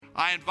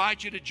I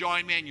invite you to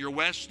join me in your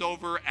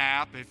Westover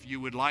app if you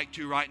would like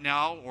to right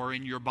now, or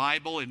in your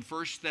Bible in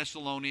 1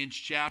 Thessalonians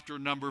chapter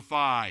number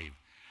 5.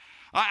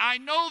 I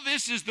know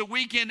this is the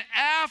weekend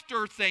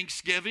after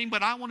Thanksgiving,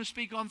 but I want to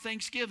speak on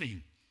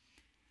Thanksgiving.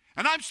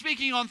 And I'm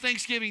speaking on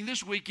Thanksgiving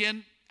this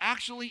weekend,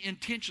 actually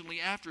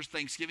intentionally after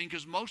Thanksgiving,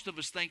 because most of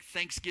us think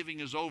Thanksgiving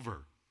is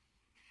over.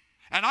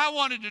 And I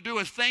wanted to do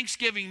a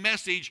Thanksgiving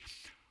message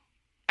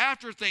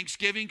after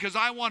Thanksgiving because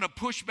I want to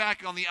push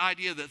back on the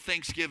idea that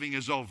Thanksgiving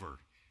is over.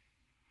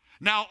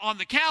 Now, on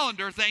the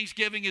calendar,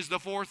 Thanksgiving is the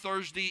fourth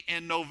Thursday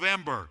in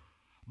November.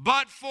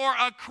 But for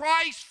a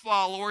Christ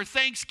follower,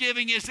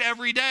 Thanksgiving is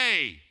every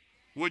day.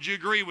 Would you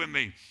agree with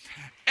me?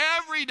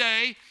 Every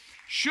day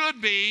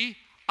should be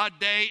a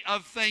day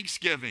of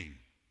Thanksgiving.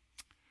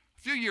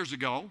 A few years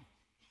ago,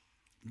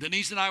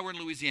 Denise and I were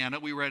in Louisiana.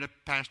 We were at a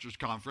pastor's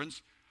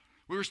conference.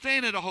 We were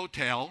staying at a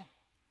hotel,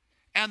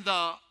 and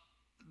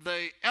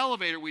the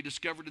elevator we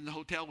discovered in the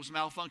hotel was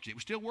malfunctioning. It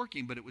was still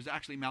working, but it was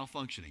actually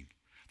malfunctioning.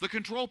 The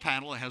control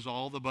panel, it has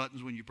all the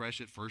buttons when you press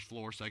it, first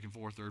floor, second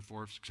floor, third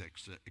floor,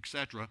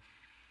 etc.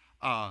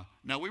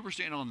 Now, we were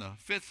staying on the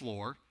fifth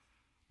floor,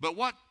 but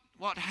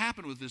what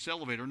happened with this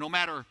elevator, no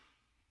matter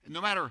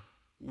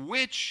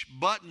which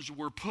buttons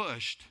were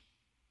pushed,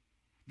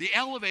 the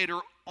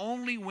elevator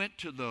only went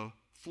to the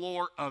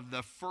floor of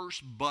the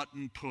first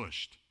button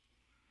pushed.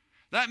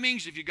 That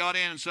means if you got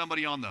in and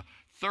somebody on the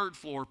third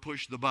floor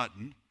pushed the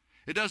button,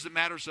 it doesn't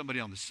matter if somebody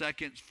on the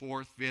second,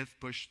 fourth, fifth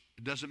pushed,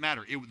 it doesn't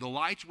matter. The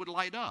lights would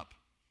light up,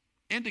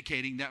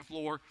 indicating that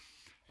floor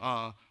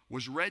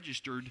was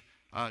registered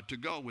to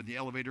go when the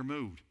elevator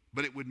moved.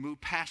 But it would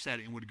move past that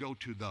and would go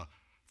to the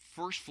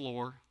first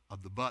floor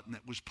of the button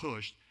that was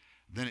pushed.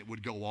 Then it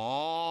would go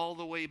all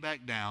the way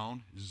back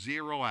down,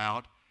 zero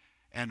out,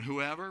 and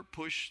whoever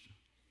pushed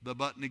the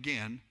button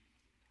again,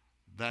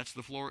 that's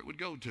the floor it would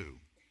go to.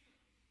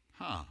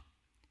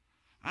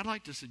 I'd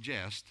like to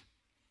suggest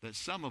that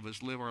some of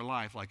us live our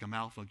life like a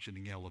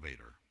malfunctioning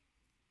elevator.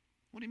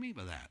 What do you mean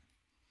by that?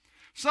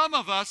 Some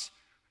of us,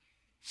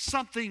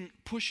 something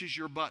pushes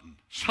your button.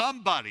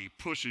 Somebody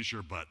pushes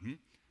your button.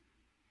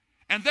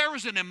 And there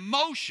is an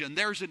emotion,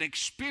 there's an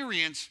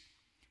experience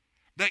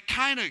that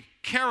kind of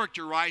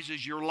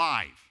characterizes your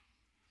life.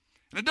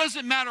 And it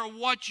doesn't matter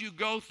what you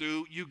go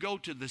through, you go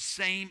to the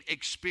same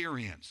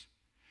experience.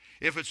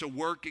 If it's a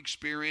work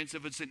experience,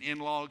 if it's an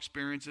in-law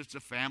experience, if it's a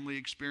family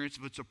experience,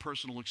 if it's a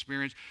personal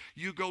experience,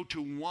 you go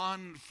to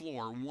one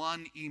floor,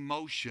 one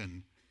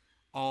emotion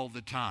all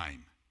the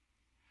time.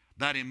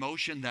 That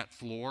emotion, that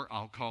floor,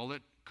 I'll call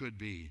it, could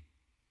be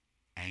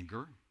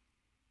anger.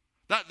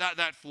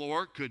 That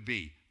floor could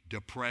be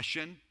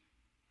depression.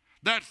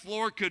 That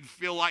floor could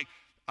feel like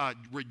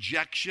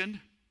rejection.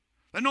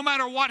 And no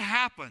matter what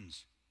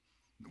happens,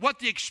 what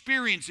the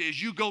experience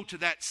is, you go to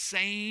that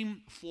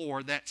same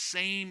floor, that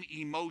same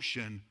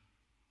emotion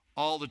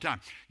all the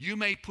time. You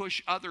may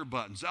push other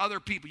buttons,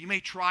 other people, you may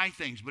try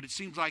things, but it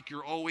seems like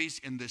you're always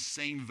in the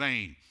same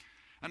vein.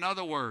 In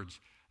other words,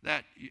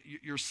 that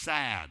you're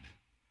sad.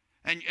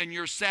 And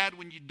you're sad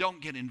when you don't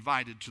get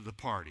invited to the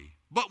party.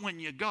 But when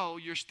you go,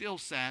 you're still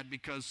sad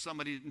because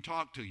somebody didn't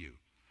talk to you.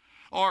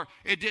 Or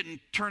it didn't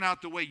turn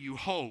out the way you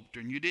hoped,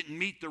 and you didn't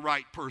meet the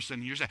right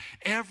person. You're sad.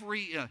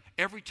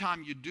 Every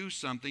time you do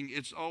something,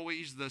 it's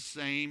always the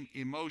same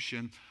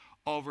emotion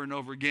over and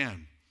over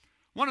again.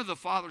 One of the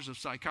fathers of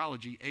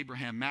psychology,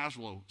 Abraham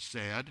Maslow,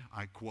 said,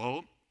 I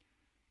quote,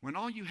 "When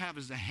all you have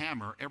is a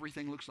hammer,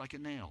 everything looks like a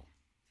nail."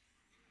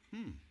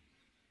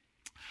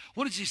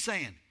 What is he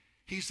saying?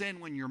 He's saying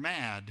when you're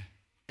mad,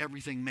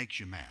 everything makes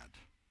you mad.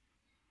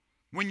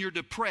 When you're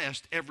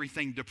depressed,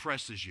 everything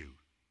depresses you.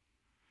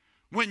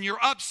 When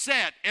you're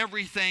upset,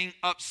 everything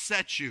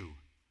upsets you.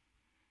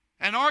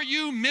 And are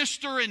you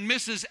Mr. and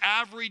Mrs.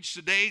 Average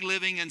today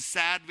living in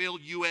Sadville,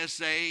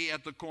 USA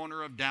at the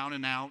corner of Down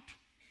and Out?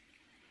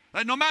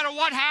 That no matter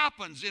what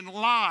happens in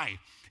life,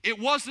 it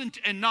wasn't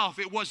enough,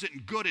 it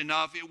wasn't good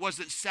enough, it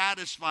wasn't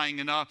satisfying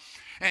enough,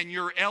 and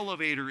your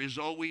elevator is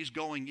always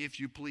going, if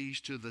you please,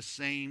 to the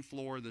same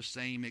floor, the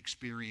same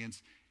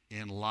experience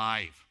in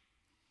life.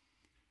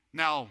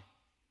 Now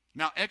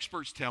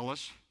experts tell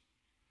us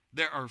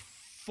there are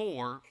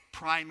 4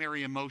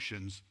 primary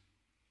emotions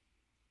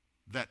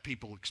that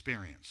people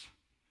experience.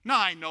 Now,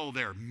 I know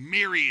there are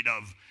myriad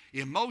of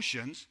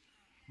emotions,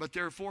 but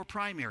there are 4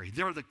 primary.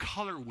 They're the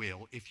color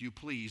wheel, if you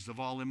please, of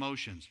all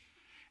emotions.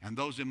 And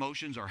those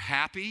emotions are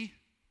happy,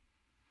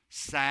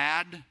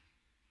 sad,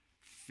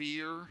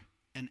 fear,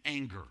 and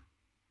anger.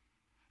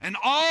 And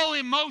all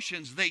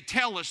emotions, they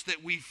tell us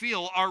that we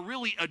feel, are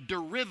really a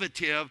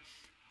derivative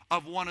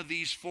of one of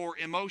these 4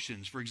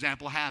 emotions. For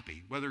example,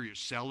 happy, whether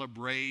it's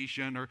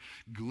celebration or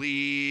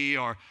glee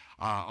or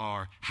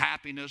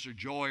happiness or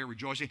joy or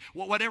rejoicing,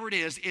 whatever it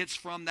is, it's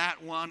from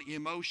that one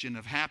emotion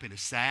of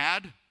happiness.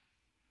 Sad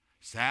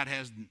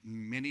has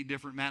many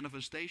different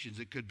manifestations.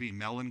 It could be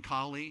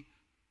melancholy,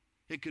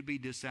 it could be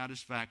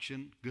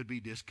dissatisfaction, could be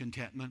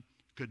discontentment,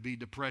 could be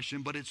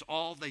depression, but it's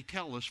all, they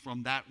tell us,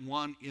 from that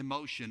one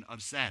emotion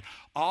of sad.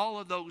 All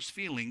of those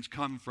feelings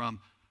come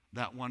from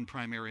that one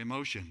primary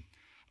emotion.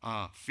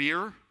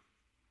 Fear,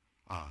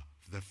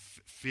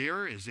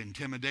 Fear is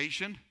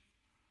intimidation.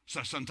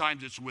 So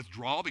sometimes it's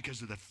withdrawal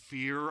because of the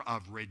fear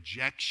of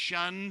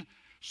rejection.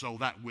 So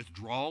that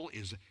withdrawal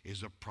is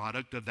a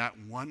product of that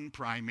one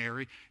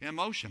primary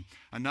emotion.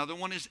 Another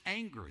one is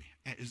anger.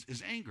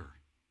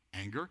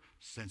 Anger,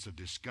 sense of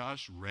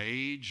disgust,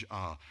 rage,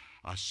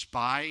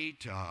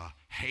 spite,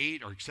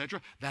 hate, or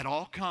etc. That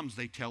all comes,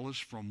 they tell us,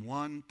 from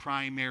one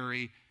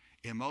primary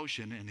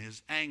emotion, and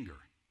is anger.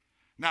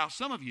 Now,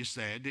 some of you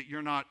said that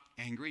you're not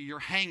angry, you're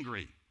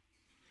hangry.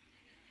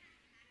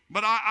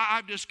 But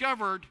I've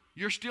discovered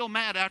you're still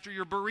mad after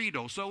your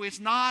burrito. So it's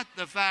not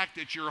the fact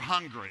that you're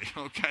hungry,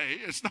 okay?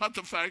 It's not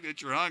the fact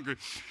that you're hungry.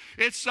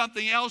 It's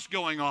something else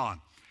going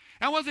on.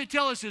 And what they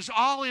tell us is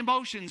all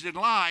emotions in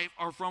life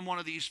are from one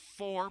of these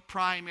four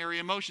primary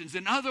emotions.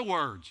 In other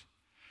words,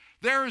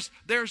 there's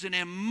an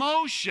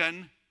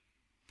emotion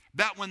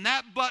that when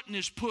that button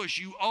is pushed,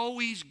 you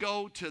always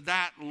go to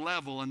that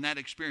level and that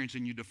experience,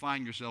 and you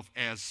define yourself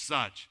as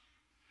such.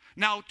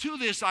 Now, to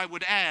this I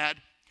would add,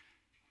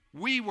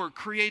 we were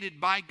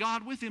created by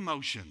God with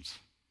emotions.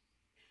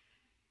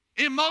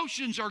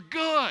 Emotions are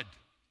good.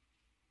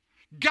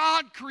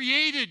 God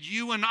created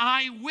you and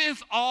I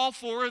with all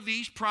four of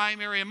these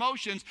primary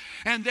emotions,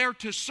 and they're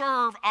to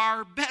serve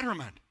our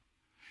betterment.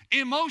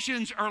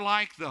 Emotions are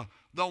like the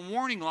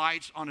warning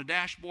lights on a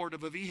dashboard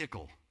of a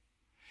vehicle.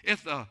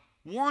 If the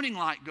warning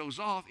light goes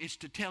off, it's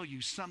to tell you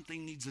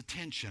something needs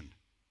attention.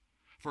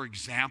 For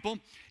example,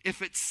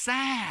 if it's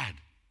sad,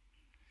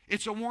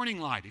 it's a warning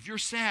light. If you're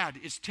sad,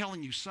 it's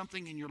telling you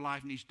something in your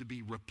life needs to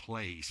be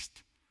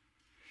replaced.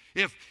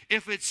 If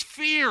it's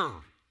fear,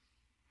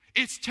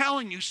 it's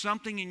telling you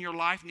something in your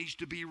life needs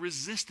to be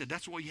resisted.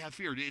 That's why you have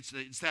fear. It's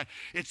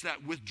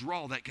that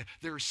withdrawal. That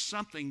there's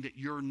something that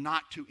you're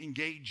not to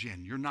engage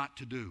in, you're not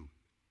to do.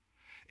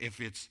 If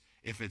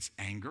it's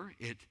anger,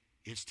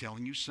 it's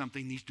telling you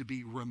something needs to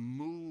be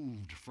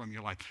removed from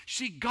your life.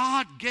 See,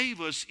 God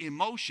gave us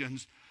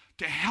emotions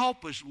to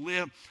help us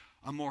live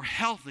a more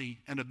healthy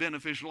and a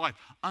beneficial life.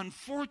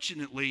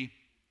 Unfortunately,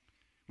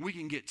 we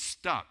can get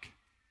stuck.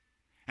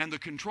 And the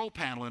control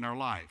panel in our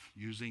life,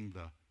 using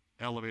the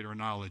elevator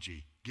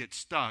analogy, gets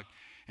stuck,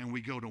 and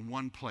we go to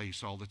one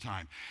place all the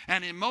time.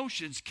 And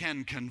emotions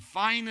can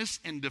confine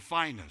us and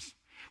define us.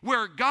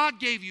 Where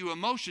God gave you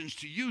emotions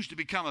to use to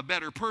become a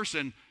better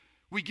person,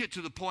 we get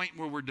to the point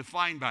where we're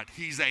defined by it.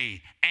 He's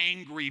an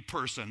angry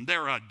person.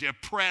 They're a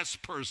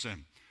depressed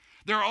person.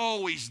 They're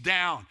always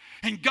down.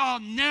 And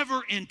God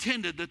never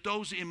intended that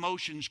those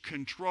emotions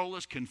control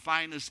us,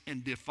 confine us,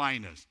 and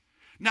define us.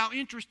 Now,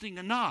 interesting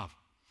enough,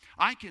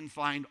 I can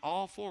find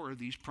all four of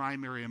these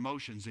primary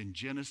emotions in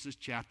Genesis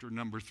chapter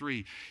number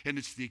 3. And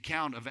it's the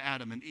account of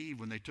Adam and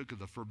Eve when they took of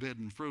the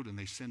forbidden fruit and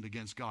they sinned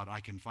against God. I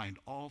can find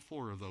all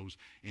four of those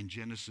in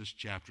Genesis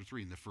chapter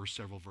 3, in the first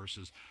several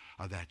verses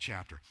of that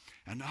chapter.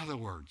 In other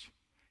words,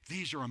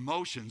 these are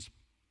emotions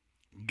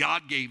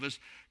God gave us.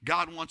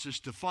 God wants us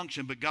to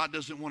function, but God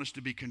doesn't want us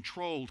to be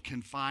controlled,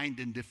 confined,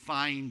 and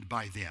defined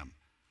by them.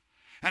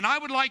 And I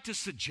would like to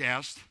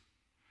suggest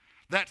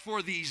that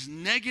for these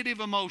negative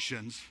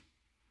emotions,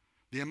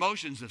 the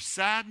emotions of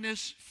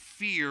sadness,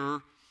 fear,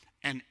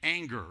 and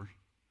anger,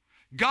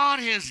 God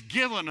has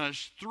given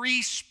us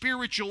 3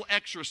 spiritual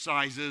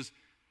exercises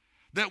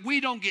that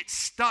we don't get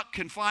stuck,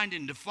 confined,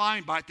 and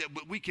defined by,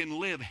 but we can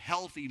live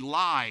healthy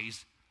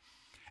lives.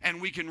 And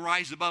we can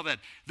rise above it.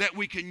 That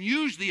we can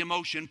use the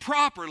emotion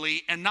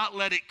properly and not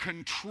let it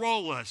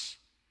control us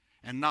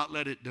and not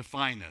let it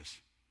define us.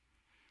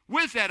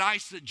 With that, I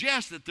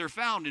suggest that they're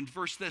found in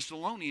 1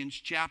 Thessalonians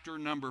chapter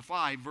number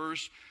 5,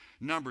 verse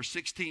number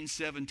 16,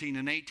 17,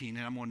 and 18.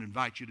 And I'm going to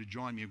invite you to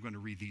join me. I'm going to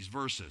read these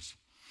verses.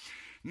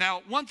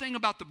 Now, one thing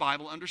about the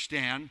Bible,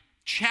 understand,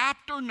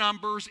 chapter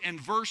numbers and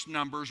verse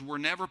numbers were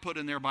never put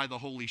in there by the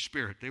Holy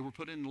Spirit. They were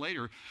put in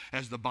later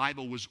as the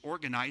Bible was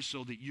organized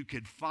so that you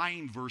could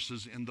find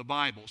verses in the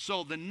Bible.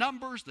 So the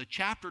numbers, the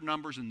chapter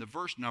numbers, and the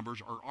verse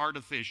numbers are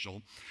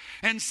artificial.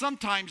 And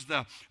sometimes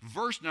the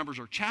verse numbers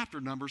or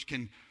chapter numbers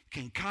can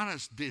kind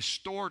of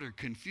distort or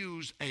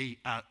confuse a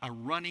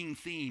running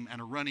theme and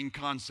a running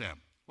concept.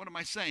 What am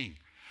I saying?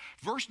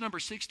 Verse number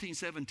 16,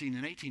 17,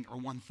 and 18 are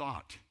one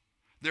thought.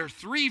 There are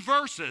 3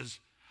 verses,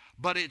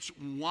 but it's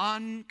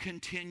one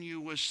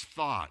continuous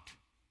thought.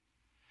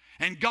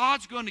 And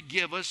God's going to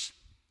give us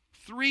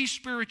 3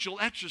 spiritual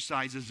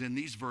exercises in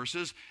these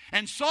verses.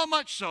 And so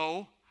much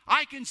so,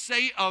 I can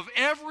say of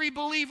every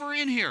believer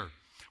in here,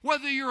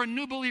 whether you're a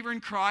new believer in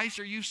Christ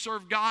or you've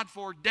served God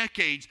for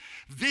decades,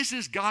 this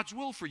is God's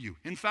will for you.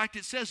 In fact,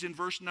 it says in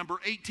verse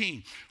number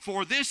 18,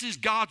 for this is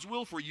God's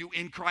will for you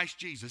in Christ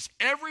Jesus.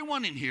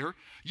 Everyone in here,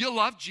 you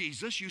love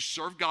Jesus, you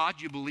serve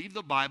God, you believe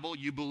the Bible,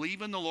 you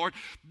believe in the Lord.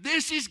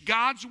 This is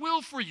God's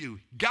will for you.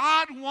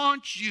 God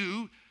wants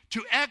you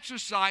to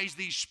exercise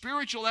these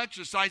spiritual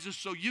exercises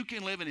so you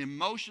can live an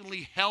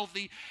emotionally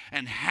healthy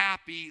and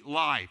happy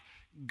life.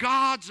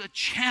 God's a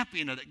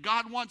champion of it.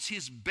 God wants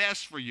His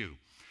best for you.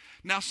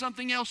 Now,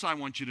 something else I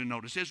want you to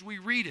notice as we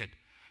read it.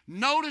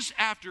 Notice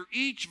after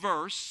each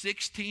verse,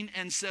 16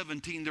 and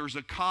 17, there's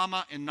a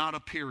comma and not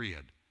a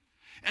period.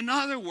 In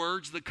other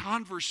words, the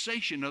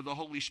conversation of the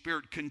Holy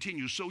Spirit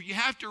continues. So you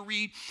have to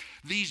read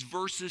these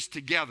verses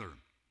together.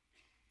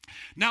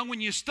 Now,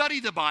 when you study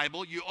the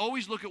Bible, you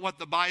always look at what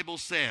the Bible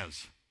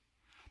says.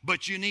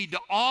 But you need to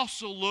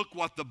also look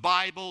what the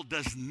Bible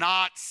does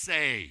not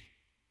say.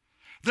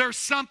 There's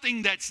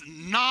something that's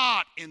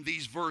not in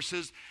these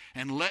verses,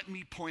 and let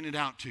me point it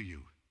out to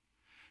you.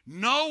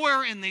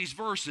 Nowhere in these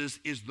verses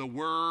is the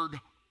word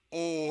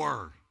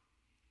or.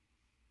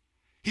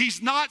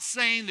 He's not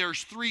saying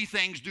there's three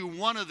things, do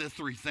one of the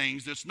three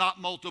things. It's not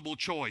multiple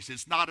choice.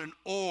 It's not an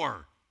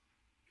or.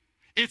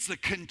 It's a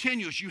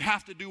continuous. You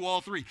have to do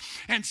all three.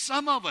 And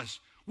some of us,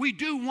 we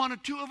do one or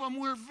two of them.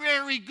 We're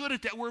very good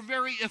at that. We're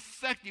very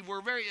effective.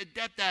 We're very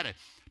adept at it.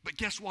 But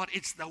guess what?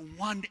 It's the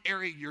one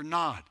area you're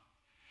not.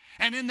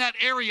 And in that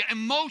area,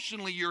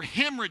 emotionally, you're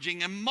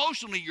hemorrhaging.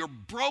 Emotionally, you're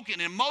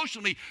broken.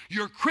 Emotionally,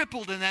 you're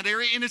crippled in that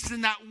area. And it's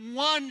in that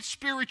one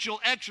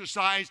spiritual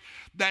exercise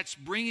that's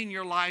bringing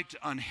your life to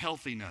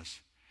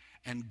unhealthiness.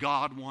 And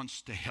God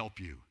wants to help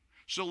you.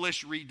 So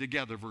let's read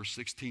together verse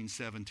 16,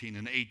 17,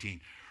 and 18.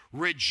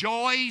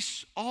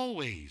 Rejoice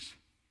always,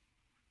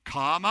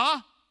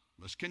 comma,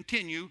 let's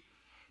continue.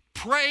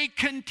 Pray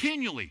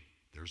continually.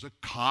 There's a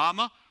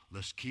comma.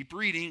 Let's keep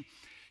reading.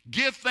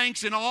 Give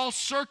thanks in all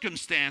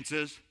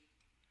circumstances.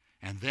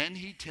 And then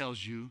he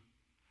tells you,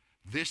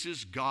 this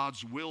is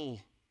God's will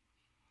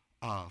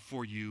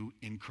for you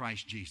in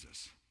Christ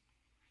Jesus.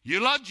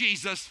 You love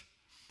Jesus.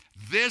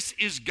 This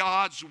is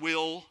God's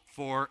will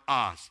for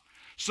us.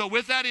 So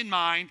with that in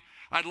mind,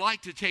 I'd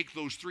like to take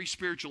those three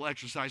spiritual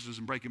exercises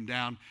and break them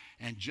down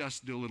and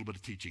just do a little bit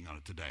of teaching on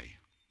it today.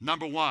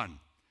 Number one,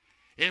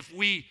 if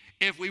we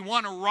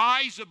want to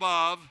rise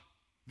above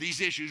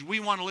these issues, we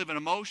want to live an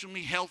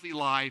emotionally healthy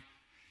life,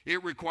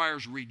 it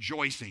requires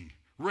rejoicing.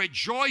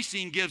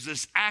 Rejoicing gives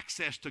us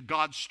access to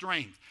God's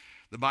strength.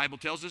 The Bible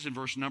tells us in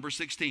verse number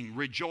 16,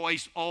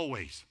 rejoice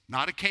always.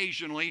 Not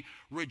occasionally,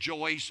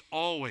 rejoice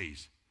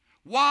always.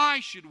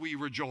 Why should we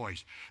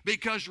rejoice?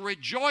 Because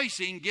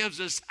rejoicing gives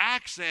us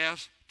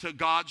access to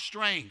God's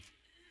strength.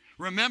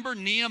 Remember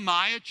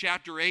Nehemiah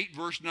chapter 8,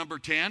 verse number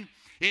 10?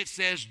 It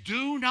says,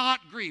 do not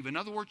grieve. In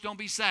other words, don't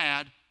be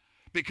sad,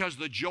 because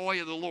the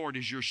joy of the Lord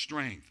is your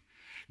strength.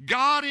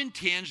 God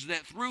intends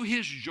that through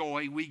his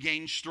joy we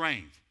gain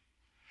strength.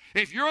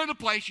 If you're in a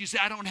place you say,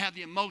 I don't have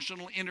the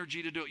emotional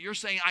energy to do it. You're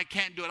saying, I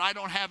can't do it. I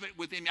don't have it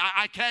within me.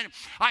 I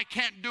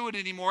can't do it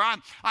anymore.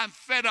 I'm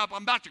fed up.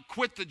 I'm about to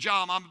quit the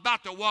job. I'm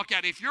about to walk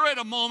out. If you're at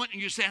a moment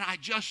and you're saying, I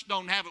just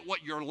don't have it,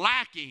 what you're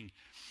lacking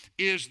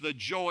is the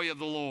joy of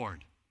the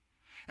Lord.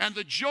 And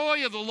the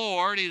joy of the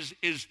Lord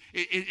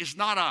is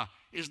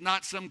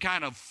not some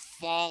kind of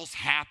false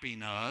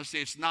happiness.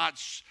 It's not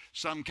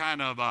some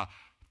kind of a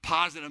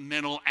positive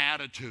mental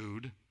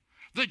attitude.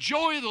 The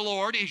joy of the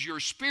Lord is your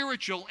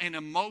spiritual and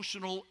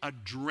emotional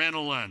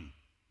adrenaline.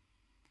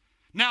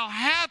 Now,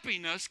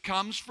 happiness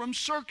comes from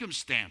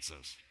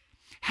circumstances.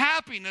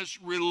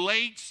 Happiness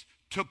relates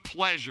to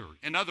pleasure.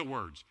 In other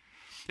words,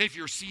 if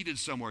you're seated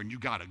somewhere and you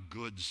got a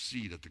good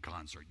seat at the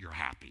concert, you're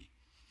happy.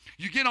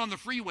 You get on the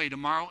freeway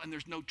tomorrow and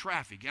there's no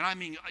traffic. And I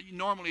mean,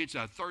 normally it's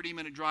a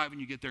 30-minute drive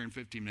and you get there in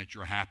 15 minutes,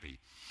 you're happy.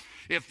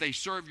 If they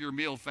serve your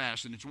meal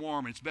fast and it's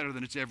warm and it's better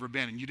than it's ever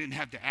been and you didn't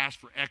have to ask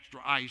for extra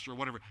ice or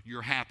whatever,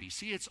 you're happy.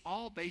 See, it's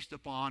all based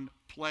upon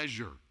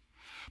pleasure.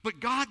 But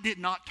God did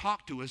not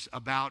talk to us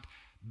about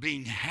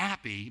being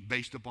happy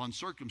based upon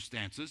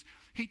circumstances.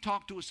 He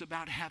talked to us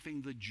about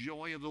having the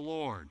joy of the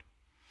Lord.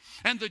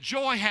 And the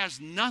joy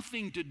has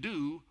nothing to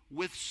do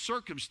with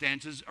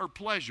circumstances or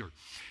pleasure.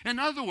 In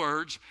other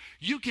words,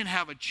 you can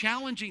have a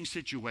challenging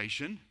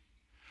situation.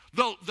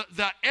 Though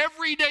the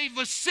everyday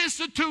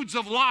vicissitudes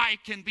of life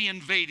can be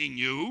invading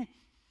you.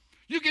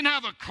 You can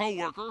have a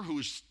coworker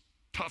who's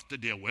tough to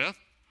deal with,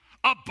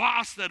 a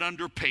boss that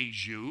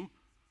underpays you,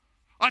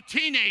 a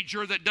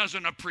teenager that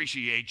doesn't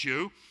appreciate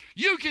you.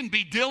 You can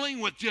be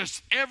dealing with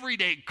just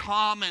everyday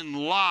common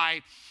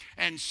life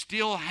and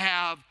still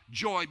have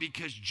joy,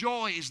 because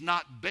joy is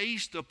not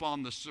based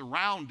upon the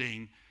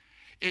surrounding.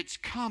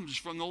 It comes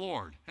from the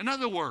Lord. In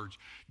other words,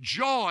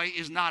 joy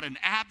is not an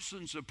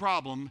absence of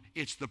problem,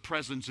 it's the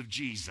presence of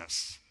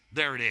Jesus.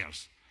 There it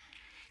is.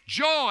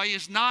 Joy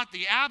is not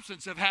the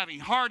absence of having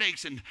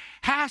heartaches and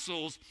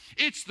hassles,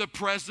 it's the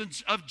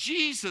presence of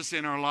Jesus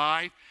in our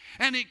life,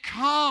 and it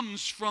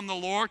comes from the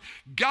Lord.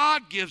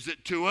 God gives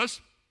it to us,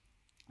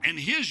 and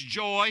his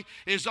joy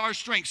is our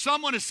strength.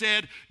 Someone has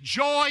said,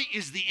 joy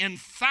is the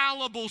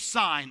infallible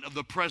sign of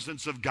the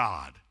presence of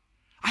God.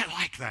 I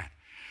like that.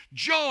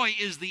 Joy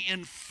is the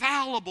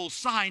infallible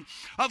sign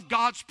of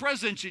God's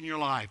presence in your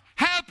life.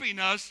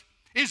 Happiness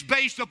is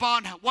based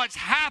upon what's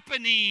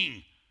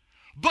happening.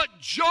 But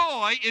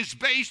joy is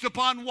based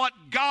upon what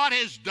God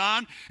has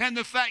done and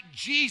the fact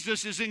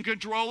Jesus is in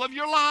control of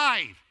your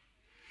life.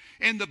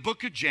 In the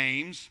book of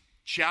James,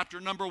 chapter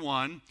number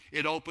 1,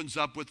 it opens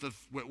up with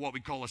what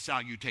we call a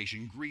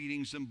salutation.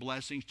 Greetings and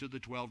blessings to the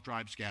 12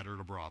 tribes scattered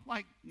abroad,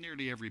 like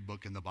nearly every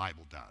book in the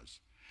Bible does.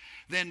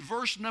 Then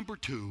verse number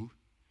 2,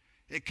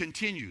 it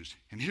continues,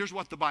 and here's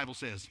what the Bible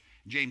says,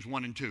 James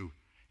 1 and 2.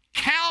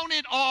 Count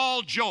it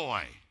all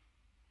joy.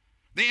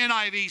 The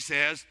NIV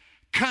says,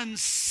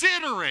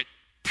 consider it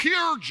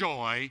pure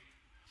joy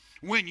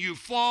when you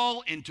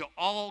fall into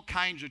all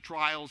kinds of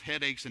trials,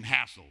 headaches, and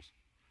hassles.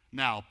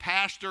 Now,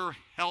 Pastor,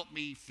 help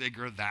me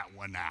figure that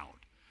one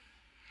out.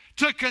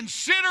 To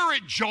consider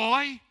it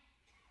joy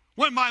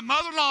when my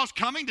mother-in-law is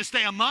coming to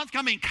stay a month,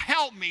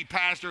 help me,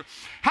 Pastor.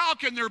 How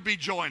can there be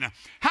joy now?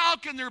 How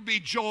can there be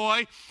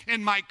joy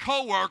in my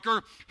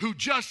coworker who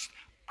just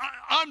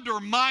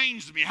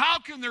undermines me? How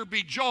can there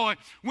be joy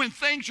when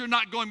things are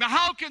not going?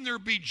 How can there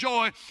be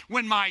joy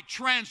when my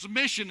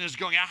transmission is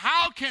going out?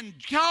 How can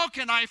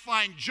I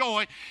find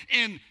joy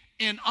in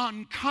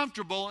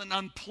uncomfortable and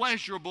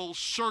unpleasurable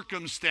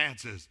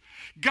circumstances?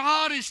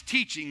 God is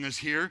teaching us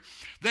here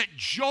that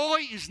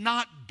joy is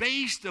not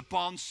based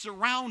upon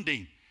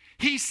surrounding.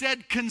 He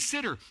said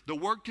consider. The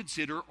word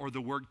consider, or the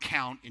word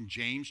count in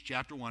James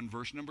chapter 1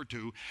 verse number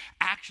 2,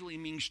 actually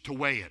means to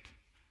weigh it,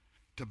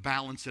 to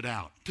balance it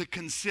out, to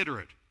consider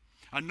it.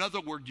 Another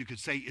word you could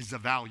say is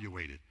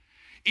evaluate it.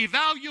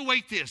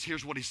 Evaluate this.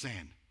 Here's what he's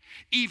saying.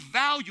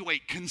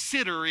 Evaluate,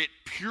 consider it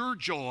pure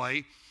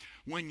joy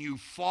when you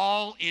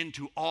fall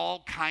into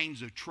all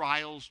kinds of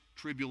trials,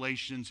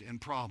 tribulations, and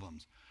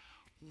problems.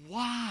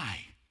 Why?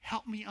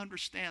 Help me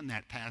understand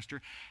that,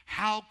 Pastor.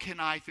 How can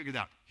I figure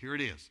that out? Here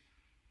it is.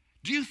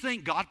 Do you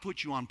think God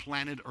put you on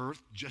planet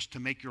Earth just to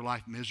make your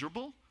life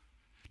miserable?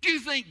 Do you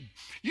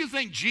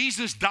think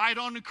Jesus died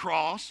on the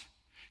cross,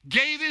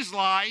 gave his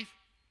life,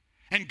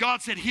 and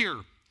God said, here,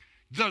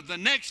 the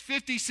next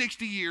 50,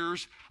 60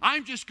 years,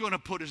 I'm just going to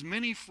put as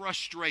many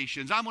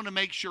frustrations. I'm going to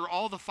make sure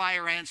all the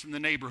fire ants in the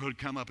neighborhood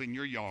come up in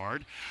your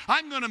yard.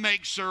 I'm going to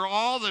make sure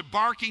all the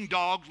barking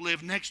dogs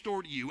live next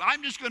door to you.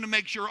 I'm just going to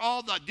make sure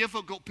all the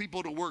difficult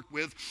people to work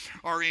with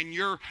are in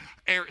your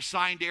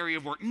assigned area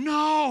of work.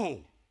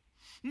 No.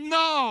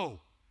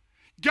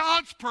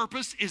 God's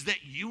purpose is that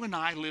you and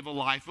I live a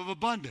life of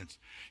abundance.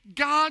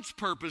 God's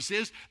purpose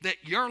is that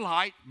your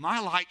light, my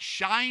light,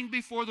 shine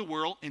before the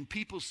world and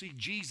people see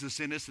Jesus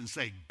in us and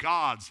say,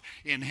 God's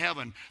in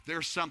heaven.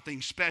 There's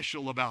something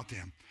special about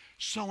them.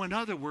 So in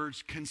other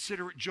words,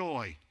 consider it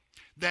joy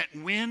that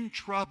when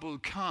trouble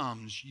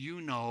comes,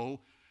 you know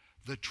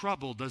the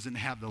trouble doesn't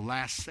have the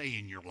last say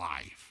in your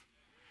life.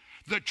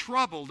 The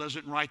trouble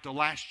doesn't write the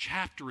last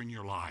chapter in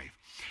your life.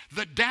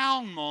 The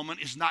down moment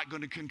is not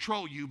going to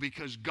control you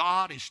because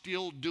God is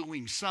still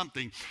doing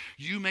something.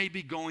 You may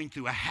be going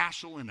through a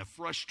hassle and a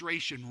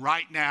frustration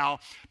right now,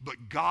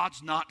 but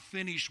God's not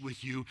finished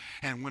with you.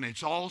 And when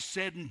it's all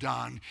said and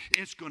done,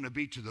 it's going to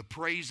be to the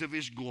praise of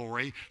his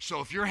glory.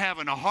 So if you're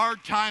having a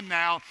hard time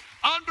now,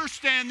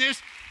 understand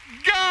this.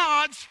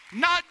 God's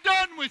not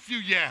done with you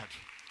yet.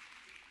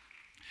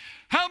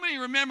 How many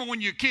remember when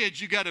you're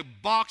kids, you got a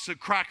box of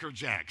Cracker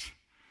Jacks?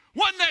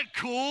 Wasn't that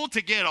cool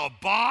to get a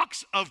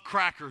box of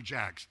Cracker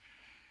Jacks?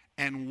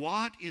 And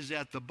what is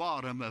at the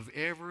bottom of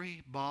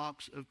every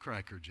box of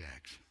Cracker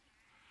Jacks?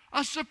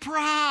 A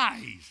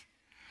surprise.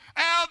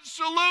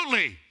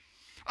 Absolutely.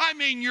 I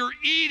mean, you're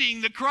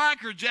eating the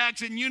Cracker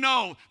Jacks, and you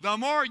know, the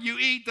more you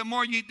eat,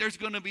 there's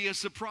going to be a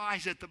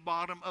surprise at the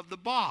bottom of the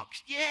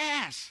box.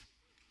 Yes.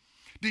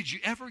 Did you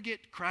ever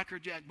get Cracker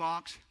Jack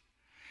box,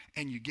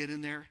 and you get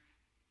in there,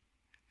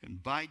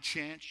 and by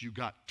chance, you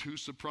got two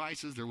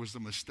surprises? There was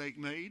a mistake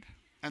made,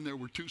 and there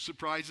were two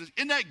surprises.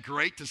 Isn't that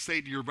great to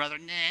say to your brother,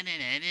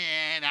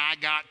 I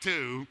got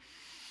two?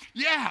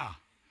 Yeah.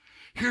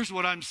 Here's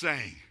what I'm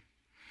saying.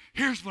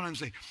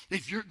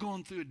 If you're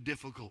going through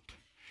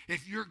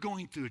if you're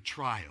going through a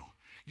trial,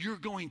 you're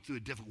going through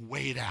a difficult,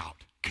 weigh it out.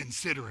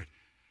 Consider it.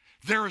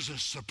 There is a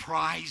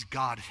surprise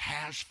God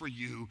has for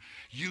you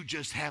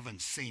just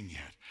haven't seen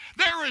yet.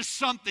 There is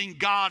something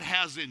God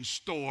has in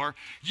store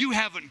you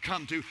haven't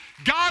come to.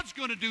 God's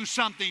going to do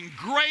something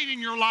great in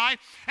your life.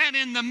 And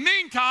in the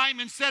meantime,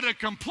 instead of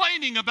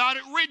complaining about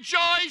it,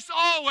 rejoice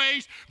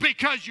always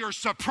because your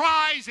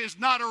surprise has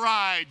not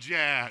arrived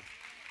yet.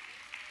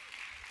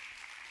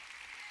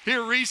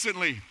 Here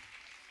recently,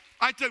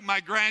 I took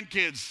my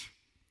grandkids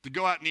to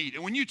go out and eat.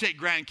 And when you take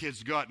grandkids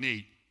to go out and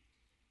eat,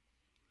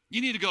 you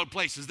need to go to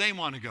places they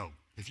want to go.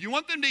 If you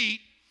want them to eat,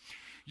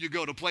 you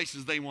go to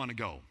places they want to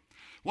go.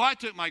 Well, I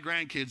took my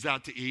grandkids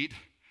out to eat,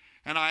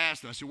 and I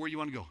asked them, I said, where do you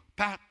want to go?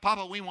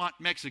 Papa, we want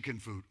Mexican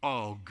food.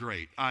 Oh,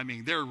 great. I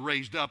mean, they're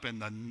raised up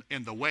in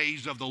the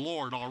ways of the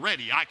Lord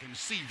already. I can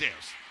see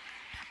this.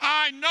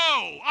 I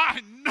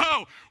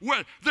know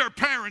their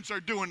parents are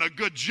doing a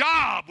good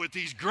job with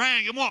these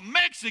they want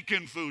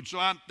Mexican food. So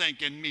I'm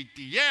thinking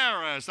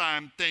Mitilleras,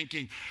 I'm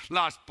thinking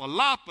Las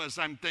Palapas,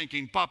 I'm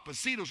thinking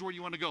Papacitos. Where do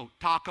you want to go?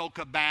 Taco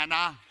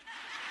Cabana?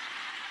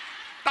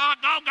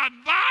 Taco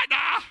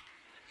Cabana!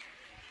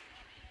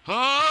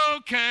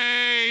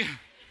 Okay,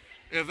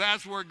 if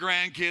that's where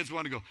grandkids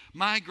want to go.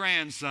 My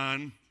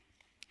grandson,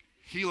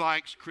 he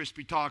likes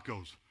crispy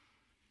tacos.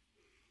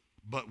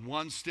 But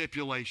one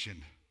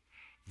stipulation.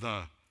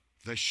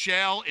 The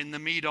shell and the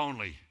meat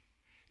only.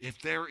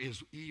 If there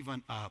is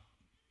even a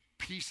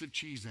piece of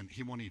cheese in it,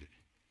 he won't eat it.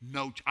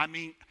 I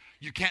mean,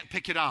 you can't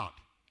pick it out.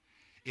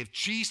 If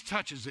cheese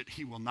touches it,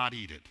 he will not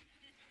eat it.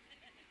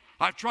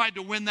 I've tried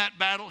to win that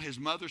battle. His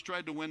mother's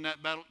tried to win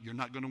that battle. You're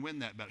not going to win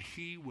that battle.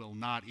 He will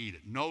not eat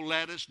it. No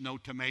lettuce, no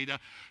tomato,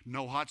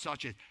 no hot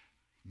sauce.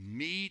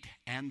 Meat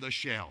and the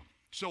shell.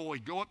 So we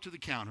go up to the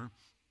counter,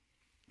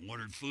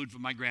 ordered food for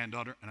my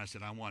granddaughter, and I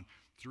said, I want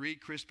 3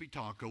 crispy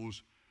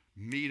tacos,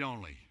 meat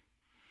only.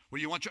 What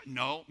do you want?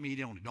 No,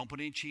 meat only. Don't put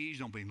any cheese,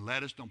 don't put any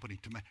lettuce, don't put any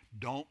tomato.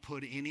 Don't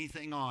put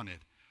anything on it.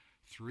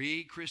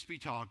 3 crispy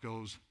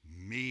tacos,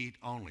 meat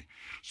only.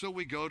 So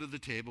we go to the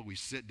table, we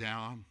sit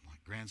down. My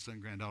grandson,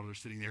 granddaughter are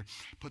sitting there,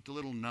 put the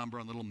little number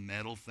on the little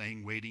metal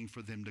thing, waiting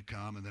for them to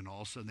come, and then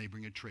all of a sudden they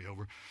bring a tray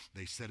over.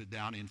 They set it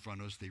down in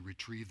front of us. They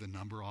retrieve the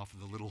number off of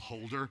the little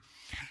holder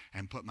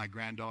and put my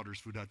granddaughter's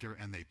food out there,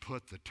 and they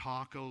put the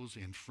tacos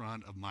in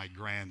front of my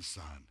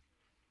grandson.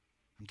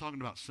 I'm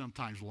talking about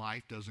sometimes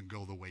life doesn't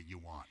go the way you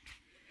want.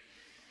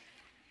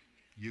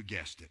 You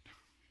guessed it.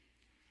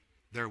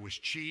 There was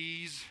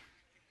cheese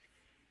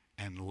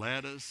and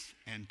lettuce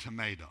and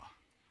tomato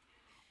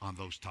on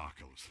those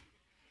tacos.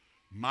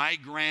 My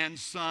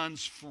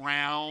grandson's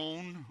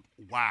frown,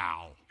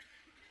 wow.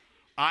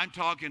 I'm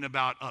talking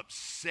about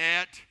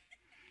upset.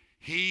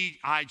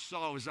 I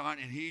saw his aunt,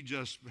 and he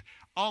just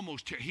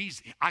almost,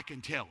 I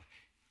can tell,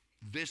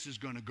 this is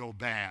going to go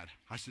bad.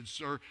 I said,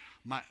 sir,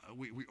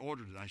 we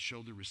ordered it. I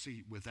showed the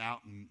receipt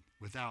without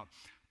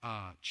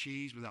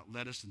cheese, without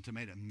lettuce and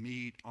tomato,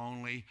 meat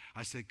only.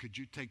 I said, could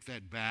you take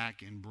that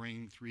back and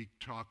bring 3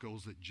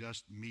 tacos that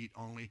just meat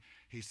only?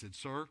 He said,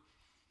 sir,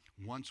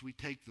 once we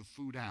take the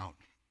food out,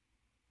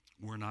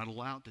 we're not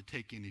allowed to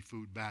take any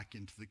food back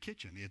into the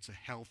kitchen. It's a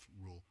health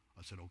rule.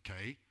 I said,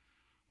 okay,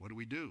 what do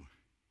we do?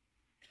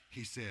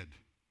 He said,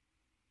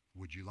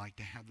 would you like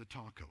to have the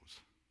tacos?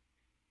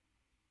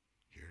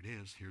 Here it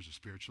is. Here's a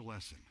spiritual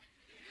lesson.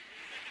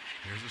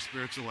 Here's a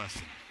spiritual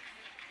lesson.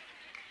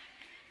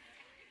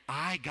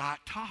 I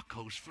got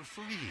tacos for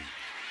free.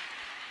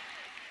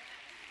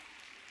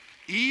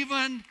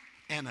 Even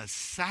in a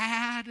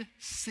sad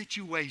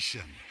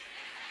situation,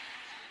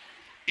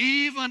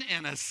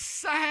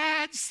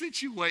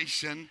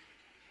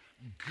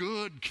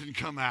 good can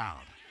come out.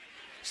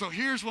 So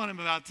here's what I'm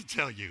about to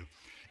tell you.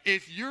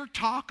 If your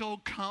taco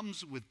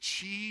comes with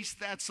cheese,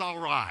 that's all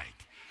right.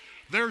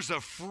 There's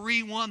a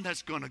free one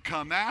that's going to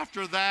come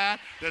after that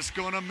that's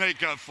going to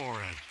make up for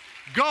it.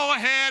 Go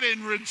ahead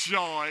and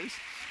rejoice.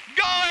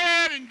 Go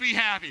ahead and be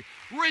happy.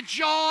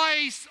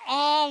 Rejoice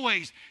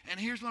always. And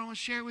here's what I want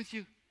to share with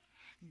you.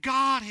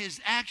 God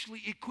has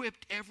actually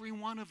equipped every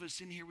one of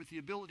us in here with the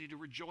ability to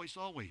rejoice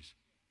always.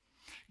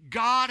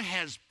 God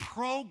has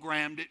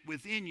programmed it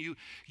within you.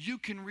 You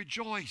can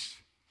rejoice.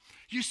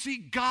 You see,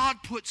 God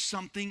put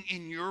something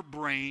in your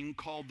brain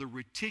called the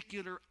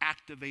reticular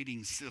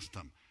activating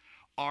system,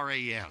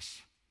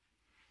 RAS.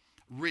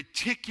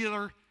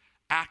 Reticular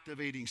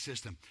activating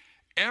system.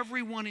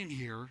 Everyone in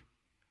here,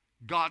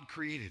 God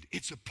created.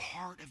 It's a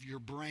part of your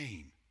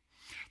brain.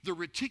 The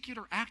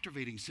reticular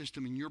activating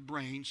system in your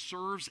brain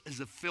serves as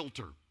a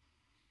filter.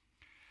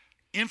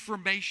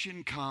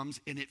 Information comes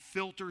and it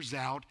filters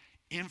out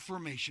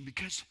information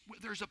because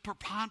there's a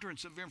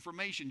preponderance of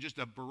information, just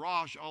a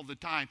barrage all the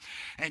time.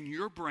 And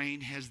your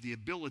brain has the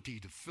ability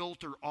to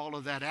filter all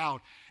of that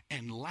out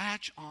and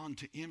latch on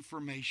to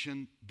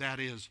information that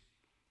is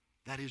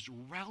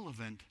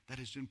relevant, that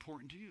is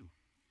important to you.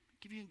 I'll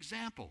give you an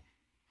example.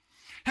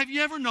 Have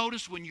you ever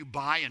noticed when you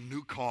buy a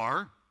new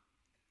car,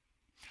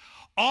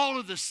 all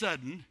of a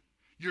sudden,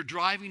 you're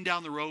driving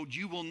down the road,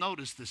 you will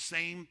notice the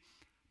same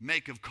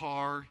make of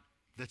car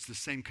that's the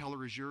same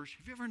color as yours?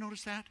 Have you ever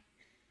noticed that?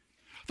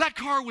 That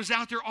car was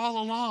out there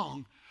all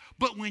along,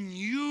 but when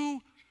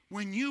you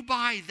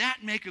buy that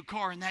make of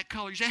car and that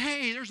color, you say,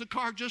 hey, there's a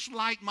car just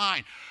like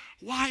mine.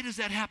 Why does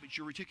that happen? It's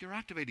your reticular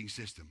activating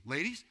system.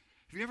 Ladies,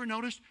 have you ever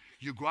noticed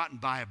you go out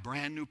and buy a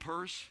brand new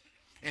purse,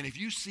 and if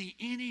you see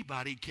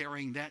anybody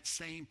carrying that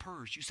same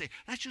purse, you say,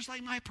 that's just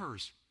like my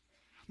purse.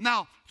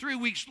 Now, 3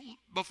 weeks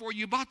before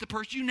you bought the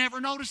purse, you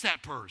never noticed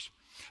that purse.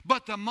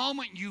 But the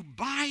moment you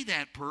buy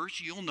that purse,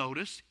 you'll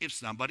notice if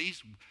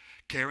somebody's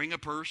carrying a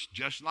purse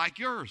just like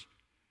yours.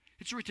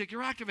 It's a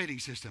reticular activating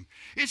system.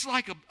 It's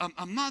like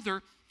a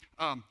mother,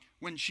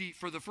 when she,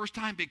 for the first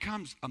time,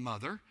 becomes a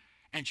mother,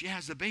 and she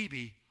has a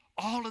baby,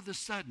 all of a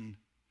sudden,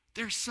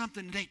 there's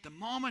something innate. The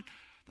moment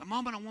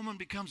a woman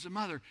becomes a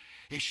mother,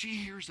 if she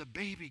hears a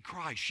baby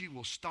cry, she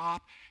will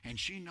stop, and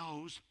she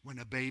knows when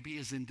a baby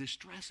is in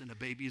distress and a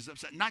baby is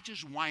upset. Not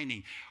just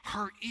whining.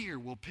 Her ear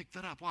will pick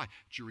that up. Why?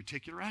 It's your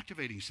reticular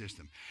activating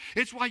system.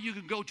 It's why you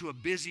can go to a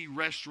busy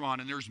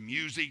restaurant and there's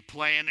music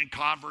playing and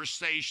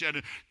conversation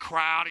and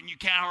crowd, and you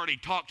can't hardly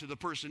talk to the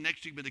person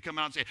next to you, but they come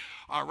out and say,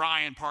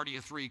 Ryan, party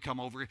of 3, come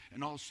over.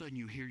 And all of a sudden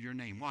you hear your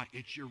name. Why?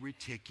 It's your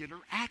reticular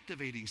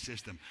activating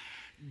system.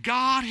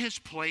 God has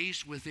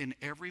placed within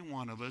every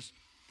one of us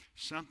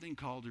something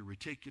called a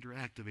reticular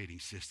activating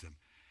system.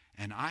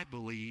 And I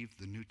believe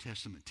the New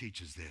Testament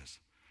teaches this.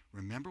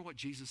 Remember what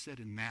Jesus said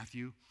in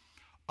Matthew?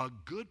 A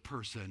good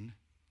person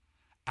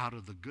out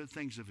of the good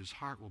things of his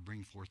heart will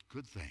bring forth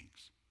good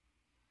things.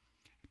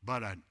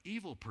 But an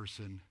evil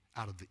person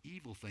out of the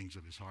evil things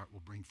of his heart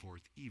will bring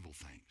forth evil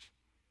things.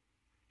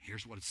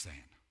 Here's what it's saying.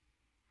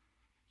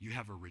 You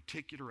have a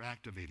reticular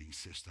activating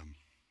system,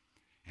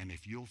 and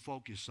if you'll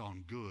focus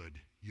on good,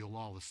 you'll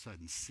all of a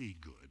sudden see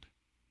good.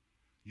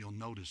 You'll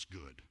notice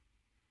good.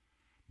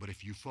 But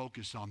if you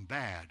focus on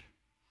bad,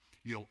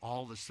 you'll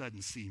all of a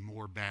sudden see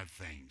more bad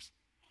things.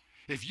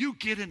 If you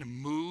get in a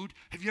mood,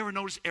 have you ever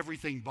noticed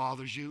everything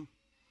bothers you?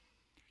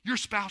 Your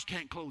spouse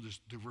can't close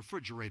the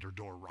refrigerator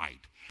door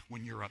right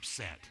when you're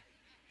upset.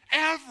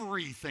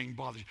 Everything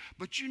bothers you.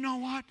 But you know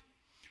what?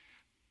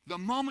 The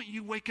moment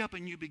you wake up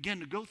and you begin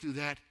to go through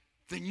that,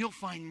 then you'll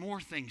find more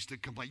things to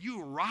complain.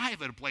 You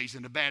arrive at a place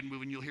in a bad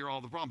mood and you'll hear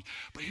all the problems.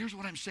 But here's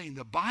what I'm saying.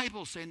 The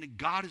Bible's saying that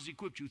God has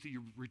equipped you through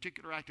your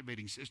reticular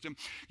activating system.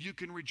 You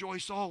can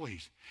rejoice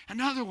always. In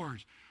other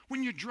words,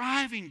 when you're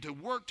driving to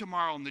work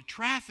tomorrow and the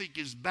traffic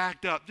is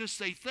backed up, just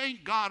say,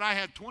 thank God I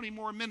have 20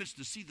 more minutes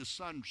to see the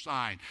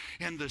sunshine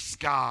in the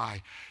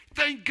sky.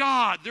 Thank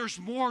God there's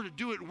more to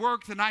do at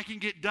work than I can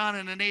get done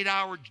in an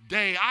 8-hour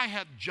day. I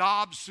have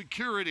job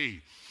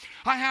security.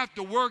 I have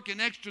to work an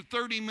extra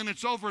 30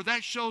 minutes over.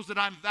 That shows that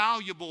I'm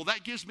valuable.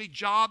 That gives me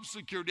job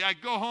security. I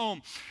go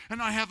home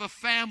and I have a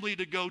family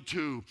to go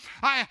to.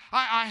 I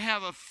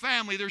have a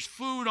family. There's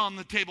food on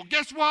the table.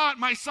 Guess what?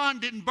 My son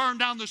didn't burn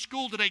down the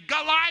school today.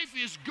 Life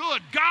is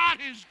good. God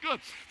is good.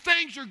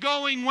 Things are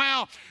going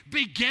well.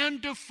 Begin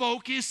to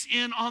focus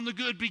in on the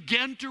good.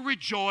 Begin to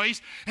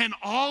rejoice. And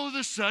all of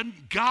a sudden,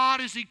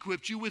 God has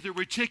equipped you with a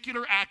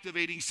reticular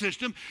activating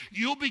system.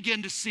 You'll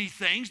begin to see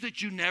things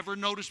that you never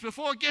noticed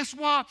before. Guess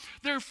what?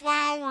 There are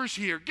flowers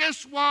here.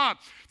 Guess what?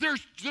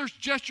 There's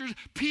gestures.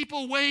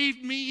 People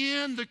waved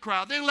me in the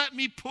crowd. They let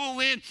me pull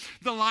in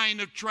the line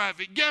of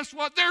traffic. Guess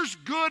what? There's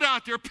good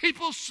out there.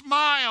 People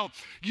smile.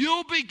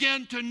 You'll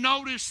begin to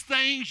notice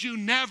things you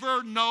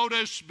never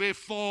noticed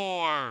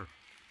before.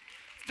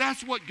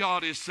 That's what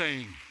God is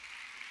saying.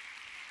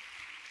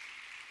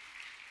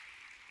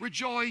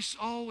 Rejoice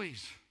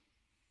always.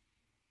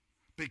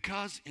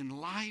 Because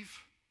in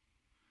life,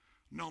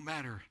 no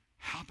matter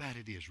how bad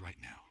it is right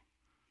now,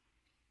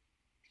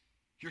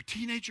 your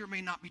teenager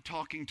may not be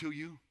talking to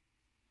you.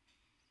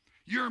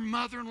 Your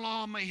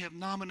mother-in-law may have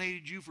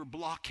nominated you for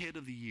Blockhead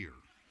of the Year.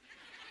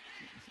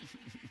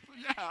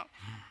 Yeah.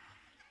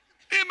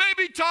 It may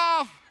be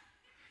tough.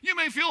 You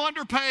may feel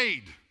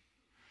underpaid.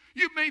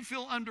 You may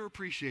feel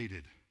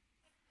underappreciated.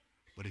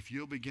 But if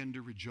you'll begin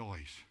to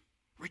rejoice.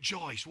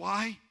 Rejoice.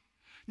 Why?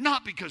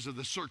 Not because of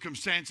the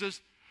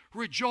circumstances.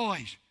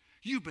 Rejoice.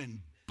 You've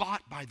been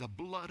bought by the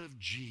blood of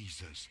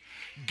Jesus.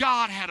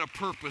 God had a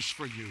purpose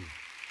for you.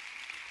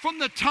 From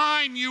the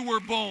time you were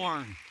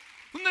born,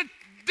 from the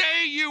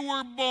day you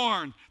were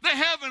born, the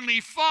Heavenly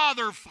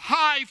Father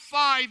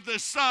high-fived the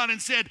Son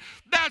and said,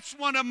 that's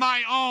one of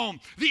my own.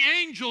 The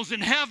angels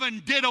in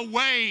heaven did a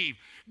wave.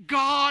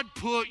 God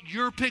put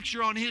your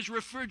picture on His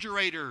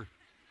refrigerator.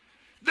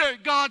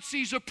 God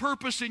sees a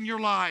purpose in your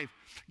life.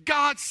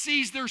 God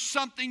sees there's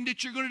something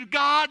that you're going to do.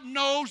 God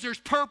knows there's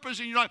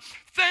purpose in your life.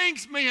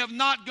 Things may have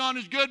not gone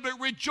as good, but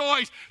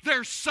rejoice.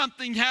 There's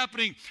something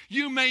happening.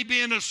 You may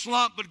be in a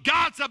slump, but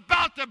God's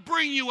about to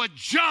bring you a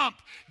jump.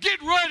 Get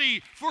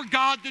ready for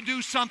God to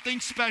do something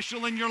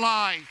special in your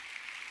life.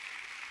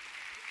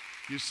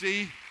 You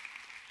see?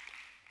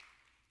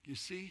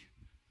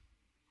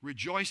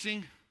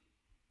 Rejoicing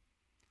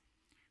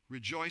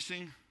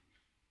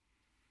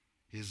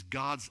is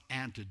God's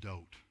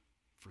antidote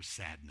for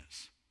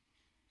sadness.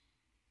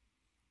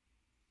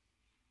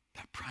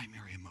 That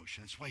primary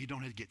emotion. That's why you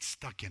don't have to get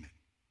stuck in it.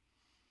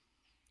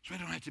 That's why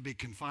you don't have to be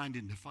confined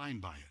and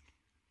defined by it.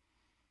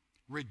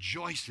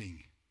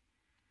 Rejoicing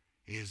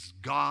is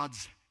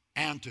God's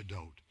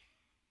antidote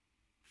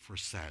for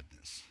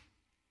sadness.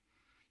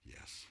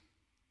 Yes.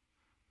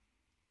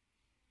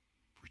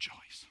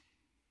 Rejoice.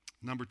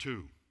 Number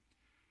 2,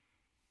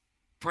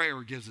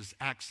 prayer gives us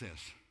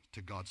access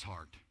to God's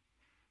heart.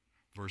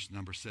 Verse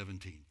number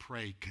 17,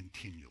 pray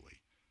continually.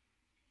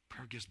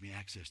 Prayer gives me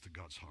access to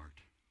God's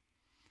heart.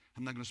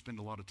 I'm not going to spend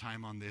a lot of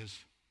time on this,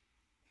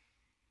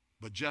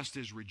 but just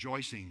as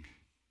rejoicing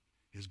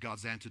is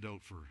God's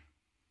antidote for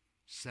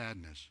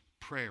sadness,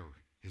 prayer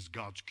is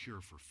God's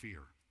cure for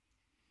fear.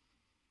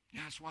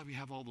 Yeah, that's why we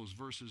have all those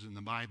verses in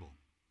the Bible.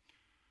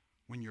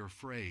 When you're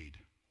afraid,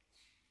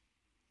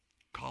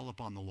 call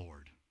upon the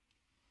Lord.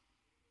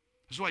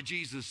 That's why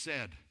Jesus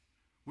said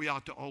we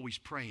ought to always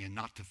pray and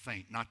not to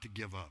faint, not to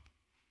give up.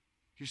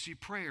 You see,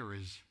 prayer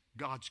is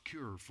God's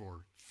cure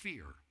for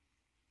fear.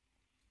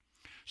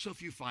 So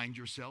if you find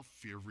yourself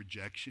fear of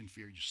rejection,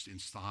 fear of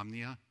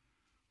insomnia,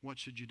 what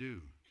should you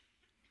do?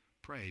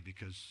 Pray,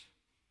 because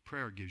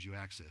prayer gives you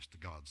access to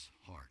God's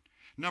heart.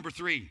 Number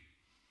 3,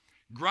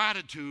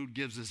 gratitude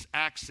gives us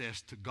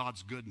access to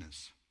God's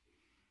goodness.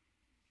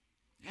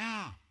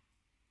 Yeah.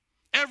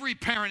 Every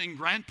parent and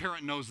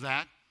grandparent knows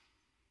that.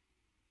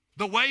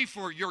 The way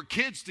for your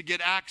kids to get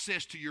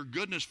access to your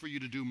goodness, for you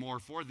to do more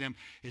for them,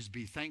 is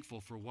be thankful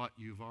for what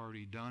you've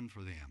already done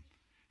for them.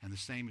 And the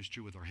same is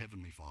true with our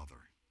Heavenly Father.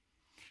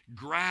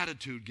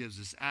 Gratitude gives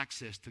us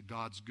access to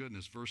God's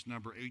goodness. Verse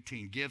number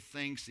 18, give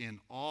thanks in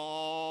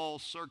all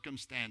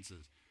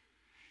circumstances.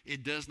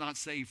 It does not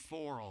say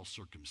for all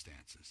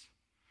circumstances.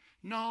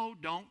 No,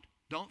 don't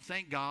Don't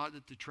thank God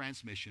that the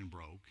transmission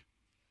broke.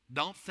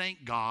 Don't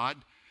thank God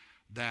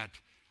that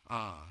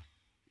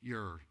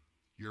your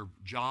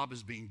job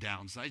is being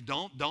downsized.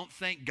 Don't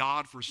thank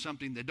God for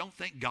something don't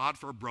thank God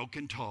for a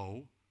broken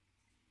toe.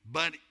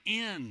 But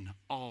in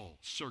all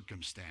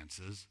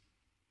circumstances,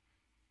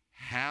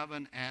 have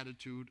an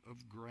attitude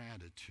of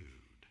gratitude.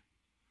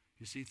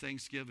 You see,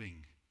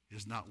 Thanksgiving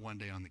is not one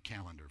day on the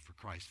calendar for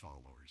Christ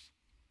followers.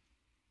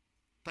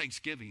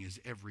 Thanksgiving is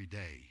every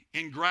day.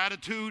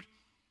 Ingratitude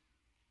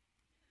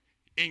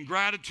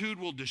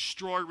will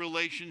destroy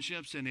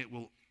relationships and it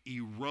will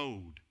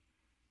erode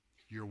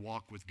your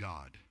walk with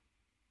God.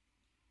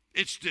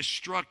 It's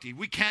destructive.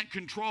 We can't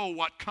control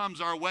what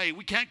comes our way.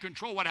 We can't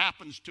control what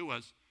happens to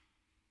us.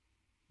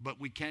 But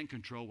we can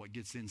control what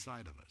gets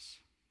inside of us.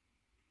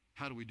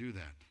 How do we do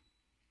that?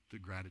 Through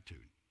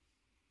gratitude.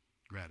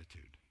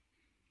 Gratitude.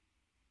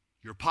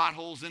 Your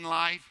potholes in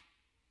life,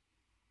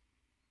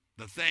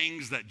 the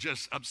things that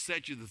just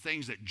upset you, the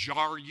things that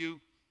jar you,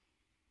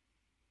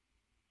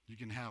 you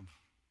can have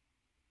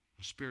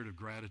a spirit of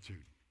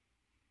gratitude.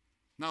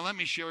 Now let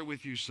me share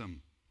with you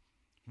some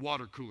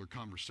water cooler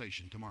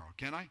conversation tomorrow,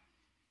 can I?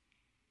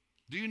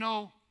 Do you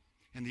know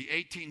in the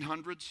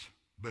 1800s,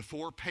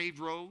 before paved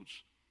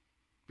roads,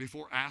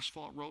 before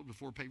asphalt road,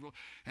 before paved road,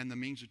 and the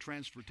means of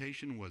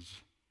transportation was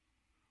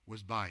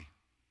by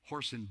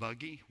horse and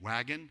buggy,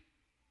 wagon,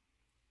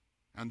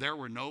 and there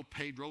were no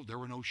paved roads, there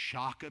were no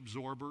shock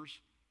absorbers.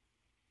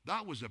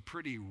 That was a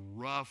pretty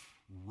rough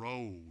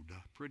road,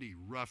 pretty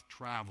rough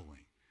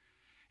traveling.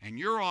 And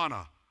you're on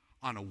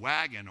a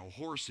wagon, a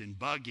horse and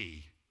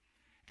buggy,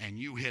 and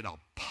you hit a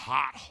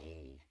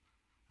pothole.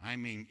 I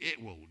mean,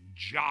 it will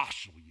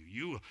jostle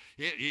you.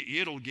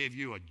 It'll give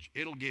you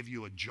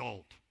a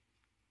jolt.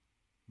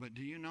 But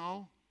do you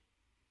know,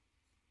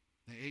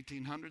 the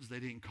 1800s, they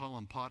didn't call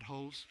them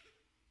potholes.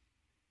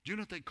 Do you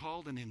know what they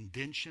called an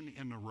indention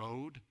in the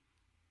road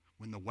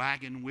when the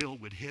wagon wheel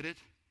would hit it?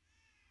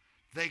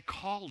 They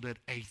called it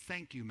a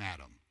thank you,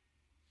 madam.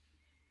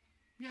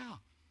 Yeah,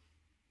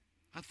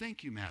 a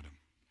thank you, madam.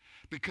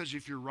 Because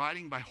if you're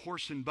riding by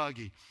horse and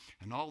buggy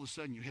and all of a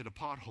sudden you hit a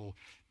pothole,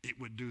 it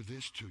would do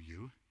this to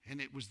you. And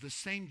it was the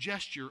same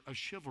gesture of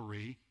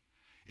chivalry.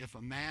 If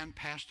a man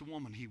passed a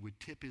woman, he would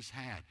tip his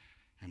hat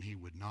and he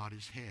would nod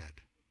his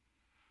head.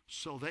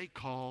 So they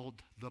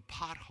called the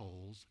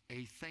potholes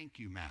a thank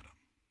you,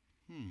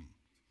 madam.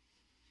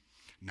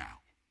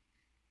 Now,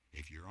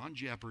 if you're on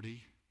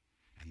Jeopardy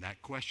and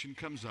that question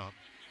comes up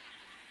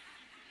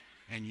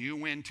and you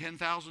win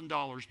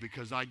 $10,000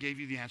 because I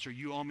gave you the answer,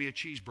 you owe me a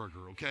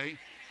cheeseburger, okay?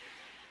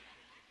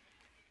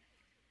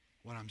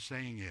 What I'm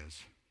saying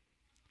is,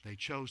 they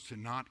chose to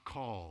not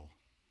call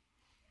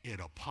it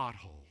a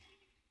pothole.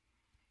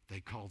 They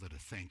called it a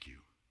thank you.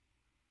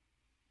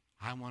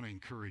 I want to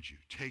encourage you,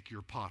 take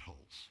your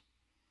potholes.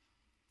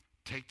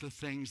 Take the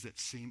things that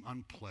seem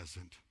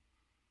unpleasant,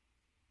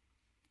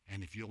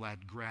 and if you'll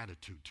add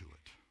gratitude to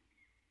it,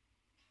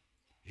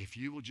 if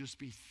you will just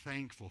be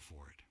thankful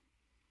for it,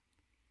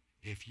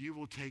 if you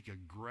will take a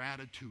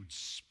gratitude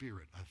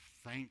spirit, a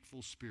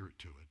thankful spirit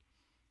to it,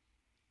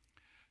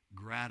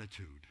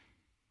 gratitude,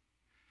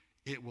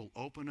 it will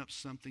open up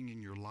something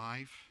in your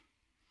life.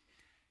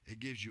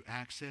 It gives you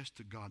access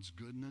to God's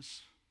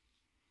goodness.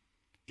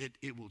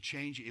 It will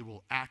change, it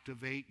will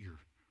activate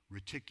your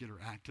reticular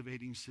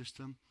activating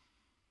system.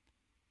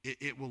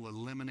 It will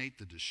eliminate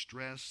the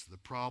distress, the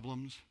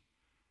problems.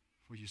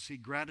 For you see,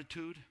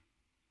 gratitude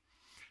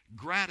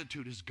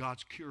is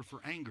God's cure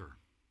for anger.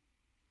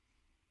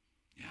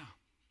 Yeah.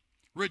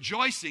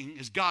 Rejoicing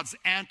is God's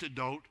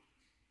antidote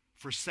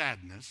for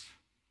sadness.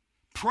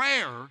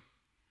 Prayer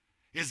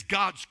is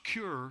God's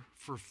cure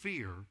for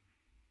fear.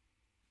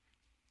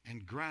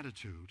 And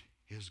gratitude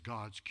is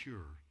God's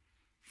cure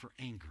for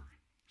anger.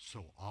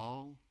 So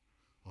all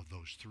of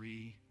those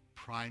three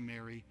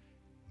primary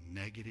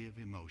negative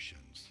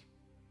emotions,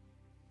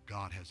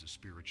 God has a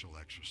spiritual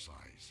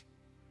exercise.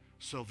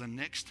 So the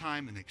next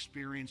time an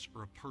experience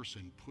or a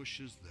person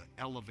pushes the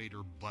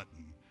elevator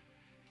button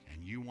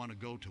and you want to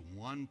go to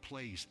one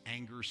place,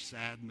 anger,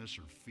 sadness,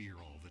 or fear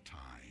all the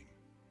time,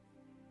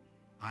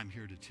 I'm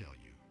here to tell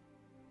you,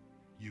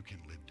 you can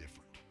live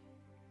different.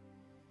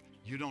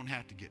 You don't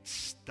have to get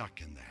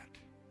stuck in that.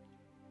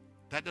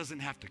 That doesn't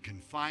have to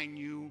confine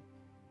you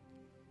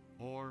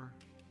or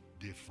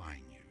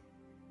define you.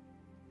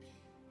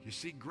 You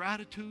see,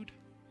 gratitude,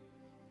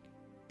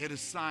 it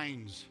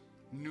assigns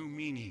new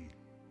meaning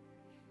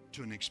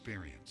to an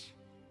experience.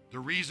 The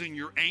reason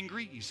you're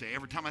angry, you say,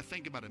 every time I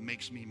think about it, it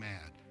makes me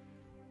mad.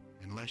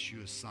 Unless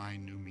you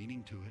assign new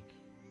meaning to it.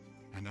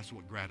 And that's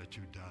what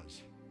gratitude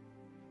does.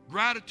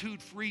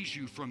 Gratitude frees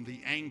you from the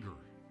anger.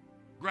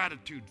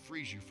 Gratitude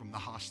frees you from the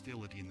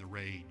hostility and the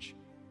rage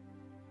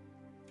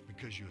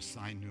because you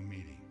assign new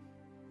meaning.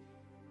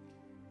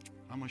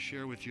 I'm going to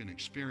share with you an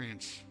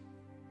experience.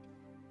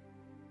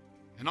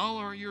 In all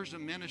our years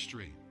of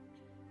ministry,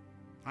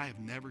 I have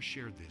never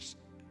shared this.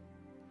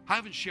 I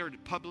haven't shared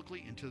it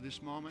publicly until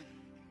this moment,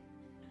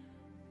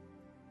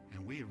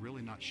 and we have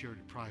really not shared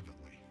it privately.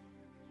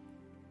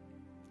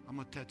 I'm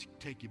going to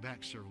take you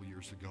back several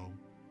years ago.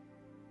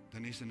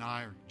 Denise and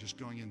I are just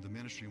going into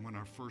ministry. One of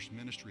our first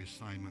ministry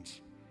assignments,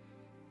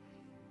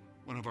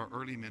 one of our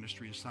early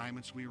ministry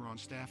assignments, we were on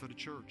staff at a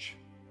church.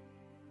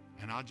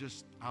 And I'll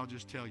just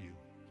tell you,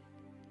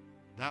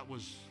 that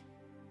was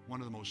one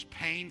of the most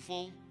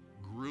painful,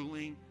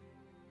 grueling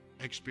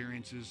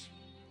experiences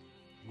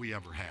we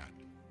ever had.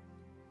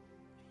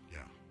 Yeah.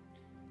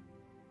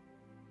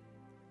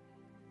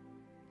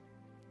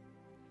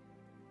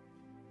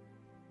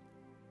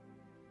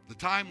 The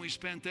time we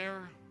spent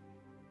there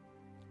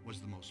was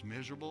the most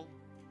miserable,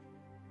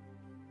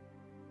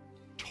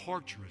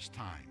 torturous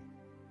time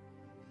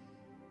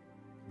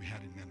we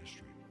had in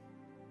ministry.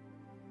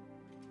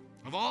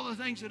 Of all the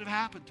things that have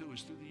happened to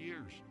us through the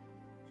years,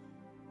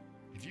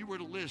 if you were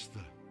to list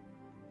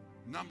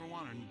the number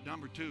one or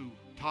number two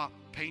top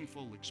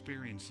painful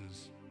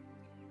experiences,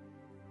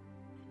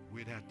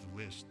 we'd have to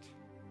list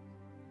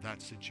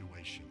that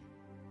situation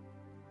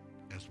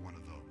as one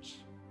of those.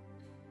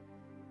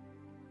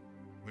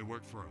 We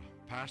worked for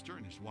a pastor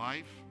and his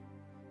wife,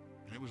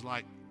 and it was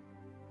like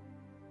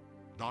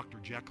Dr.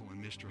 Jekyll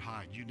and Mr.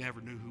 Hyde. You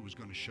never knew who was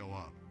going to show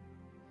up.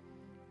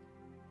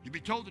 You'd be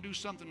told to do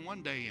something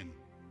one day and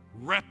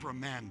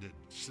reprimanded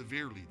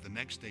severely the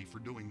next day for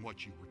doing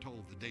what you were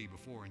told the day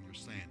before, and you're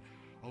saying,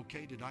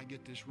 okay, did I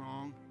get this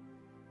wrong?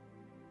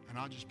 And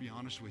I'll just be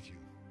honest with you.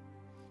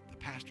 The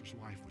pastor's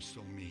wife was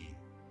so mean.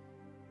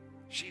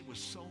 She was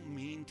so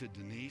mean to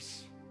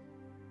Denise,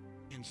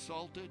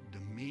 insulted,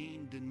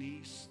 demeaned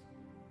Denise,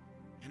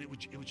 and it was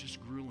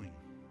just grueling.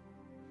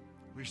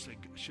 We said,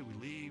 should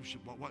we leave?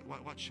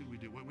 What should we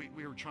do?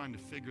 We were trying to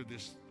figure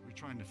this. We were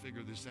trying to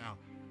figure this out.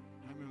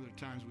 I remember there were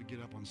times we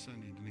get up on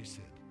Sunday and Denise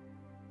said,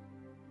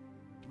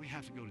 do we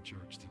have to go to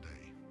church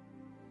today?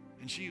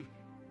 And she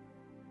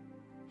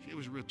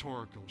was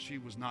rhetorical. She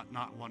was not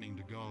wanting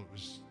to go. It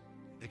was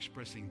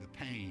expressing the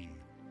pain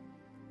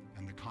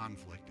and the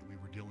conflict that we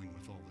were dealing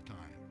with all the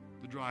time.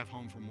 The drive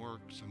home from work,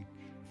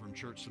 from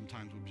church,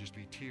 sometimes would just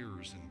be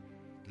tears, and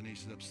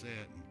Denise is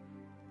upset. And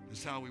this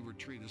is how we were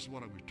treated. This is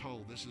what I was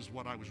told. This is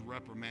what I was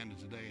reprimanded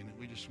today. And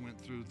we just went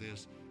through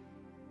this,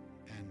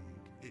 and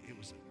it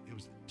was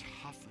the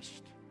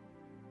toughest,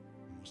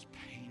 most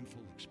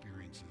painful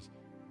experiences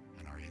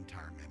in our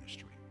entire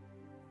ministry.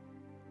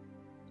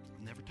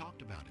 Never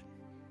talked about it.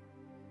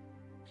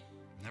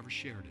 Never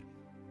shared it.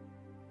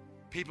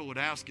 People would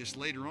ask us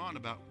later on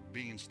about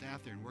being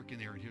staff there and working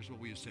there, and here's what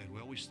we have said.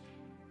 Well, we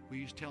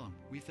used to tell them,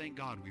 we thank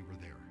God we were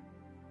there.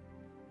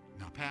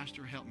 Now,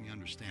 Pastor, help me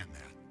understand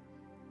that.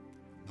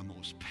 The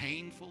most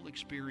painful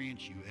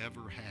experience you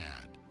ever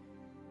had,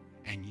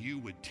 and you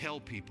would tell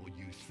people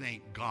you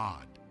thank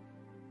God.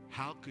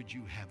 How could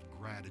you have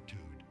gratitude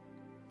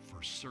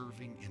for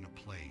serving in a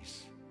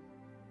place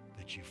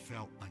that you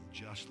felt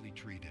unjustly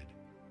treated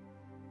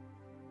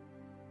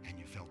and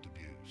you felt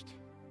abused?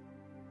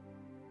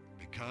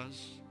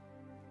 Because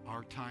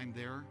our time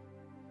there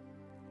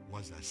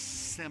was a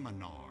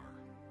seminar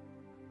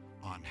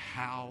on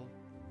how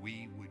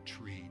we would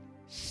treat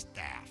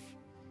staff.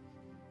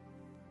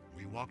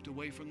 We walked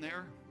away from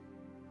there.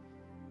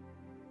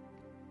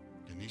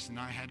 Denise and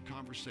I had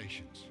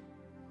conversations.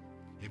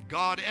 If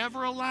God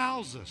ever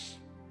allows us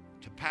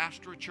to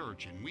pastor a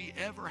church and we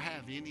ever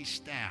have any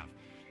staff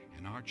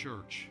in our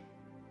church,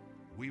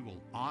 we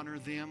will honor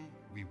them,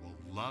 we will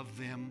love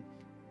them,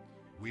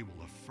 we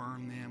will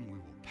affirm them, we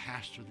will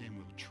pastor them,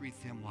 we will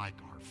treat them like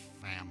our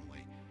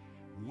family.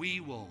 We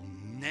will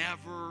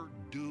never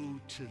do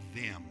to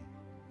them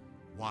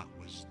what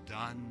was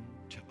done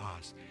to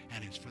us.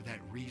 And it's for that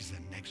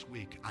reason next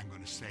week I'm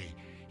going to say,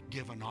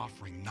 give an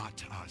offering not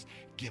to us,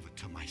 give it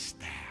to my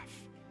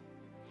staff.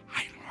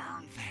 I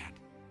learned that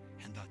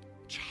in the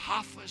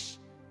toughest,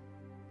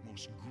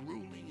 most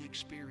grueling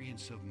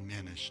experience of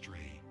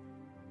ministry.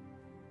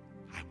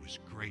 I was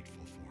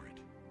grateful for it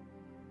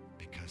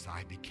because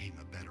I became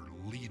a better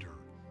leader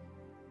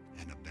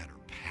and a better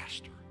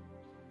pastor.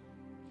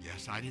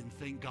 Yes, I didn't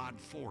thank God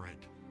for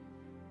it,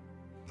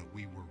 but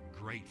we were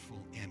grateful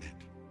in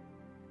it,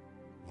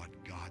 what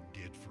God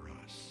did for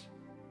us.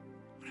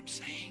 What I'm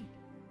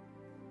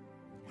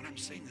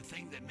saying, the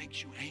thing that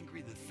makes you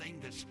angry, the thing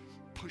that's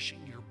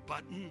pushing your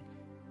button,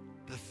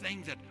 the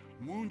thing that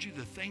wounds you,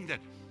 the thing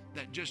that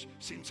just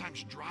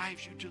sometimes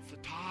drives you to the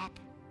top,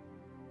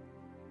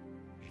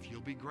 if you'll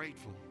be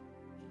grateful,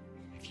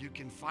 if you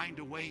can find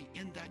a way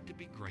in that to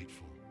be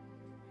grateful,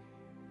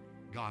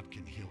 God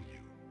can heal you.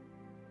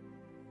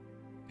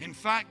 In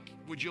fact,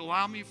 would you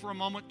allow me for a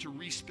moment to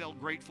respell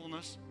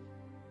gratefulness?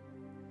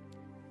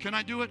 Can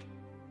I do it?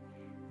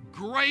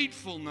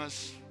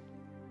 Gratefulness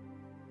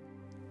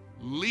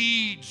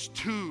leads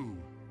to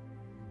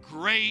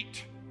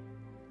great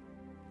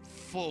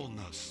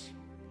fullness.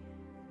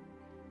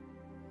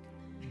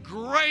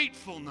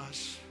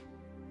 Gratefulness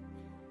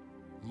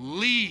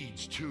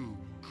leads to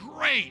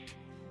great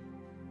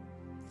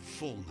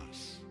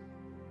fullness.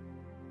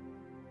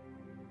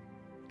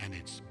 And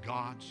it's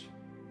God's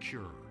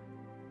cure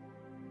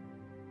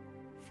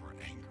for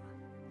anger.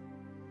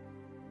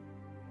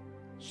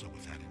 So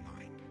with that in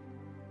mind,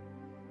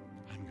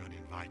 I'm going to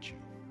invite you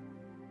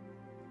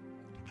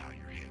bow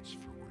your heads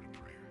for a word of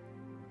prayer.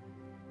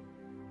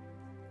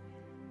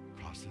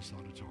 Across this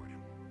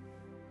auditorium.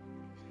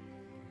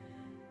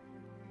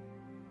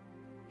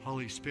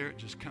 Holy Spirit,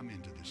 just come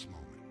into this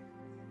moment.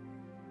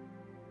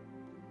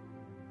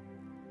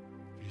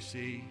 You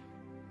see,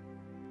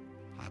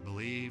 I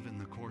believe in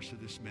the course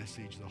of this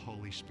message, the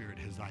Holy Spirit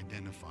has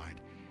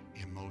identified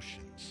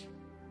emotions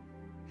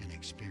and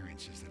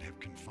experiences that have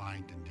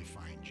confined and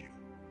defined you.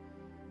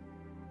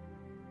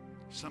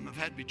 Some have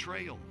had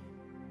betrayal.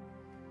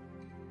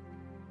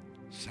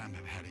 Some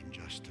have had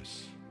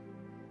injustice.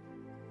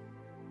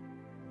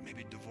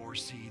 Maybe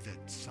divorcee,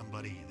 that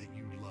somebody that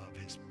you love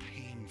has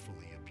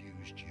painfully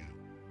abused you,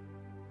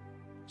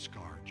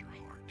 scarred your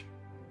heart,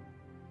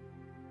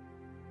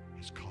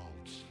 has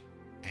caused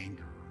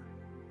anger,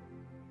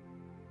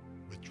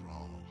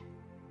 withdrawal.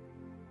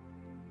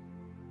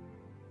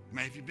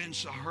 Maybe you've been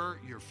so hurt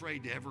you're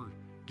afraid to ever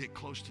get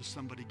close to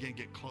somebody again,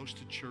 get close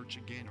to church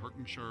again, hurt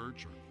in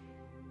church, or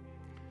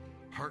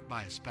hurt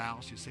by a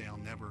spouse. You say, I'll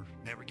never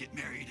get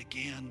married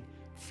again.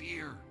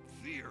 Fear.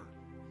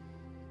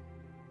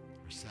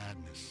 Or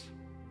sadness.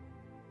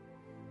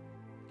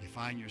 You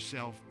find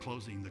yourself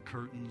closing the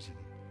curtains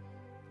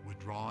and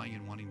withdrawing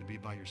and wanting to be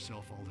by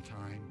yourself all the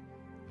time.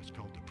 That's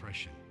called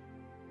depression.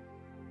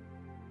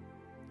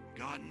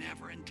 God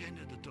never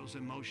intended that those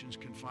emotions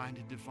confined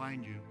and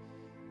defined you.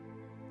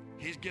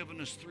 He's given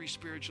us 3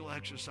 spiritual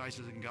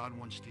exercises, and God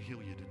wants to heal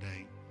you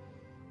today.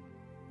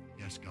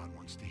 Yes, God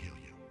wants to heal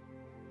you.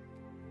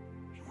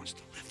 He wants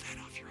to lift that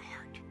off your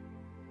heart.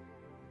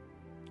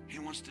 He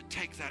wants to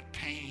take that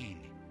pain.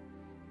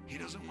 He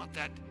doesn't want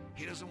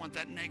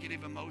that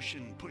negative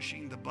emotion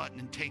pushing the button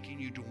and taking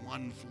you to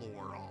one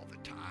floor all the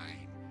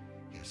time.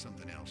 He has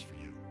something else for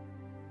you.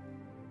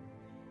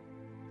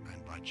 I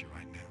invite you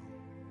right now.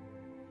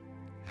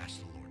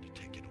 Ask the Lord to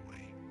take it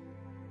away.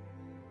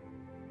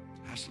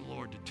 Ask the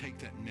Lord to take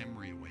that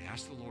memory away.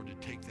 Ask the Lord to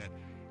take that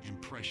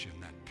impression,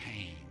 that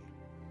pain,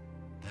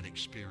 that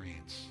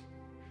experience.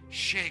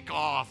 Shake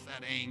off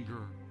that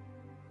anger.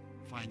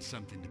 Find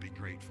something to be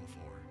grateful for.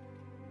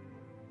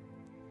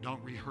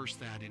 Don't rehearse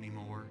that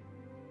anymore.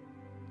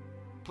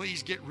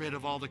 Please get rid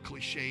of all the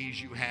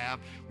cliches you have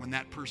when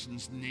that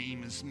person's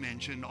name is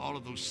mentioned, all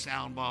of those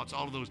sound bites,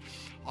 all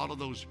of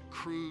those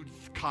crude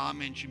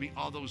comments you make,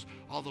 all those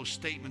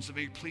statements of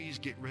it. Please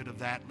get rid of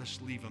that.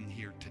 Let's leave them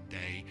here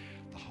today.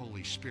 The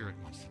Holy Spirit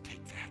wants to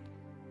take that.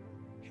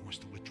 He wants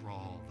to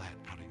withdraw that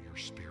out of your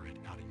spirit,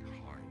 out of your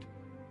heart.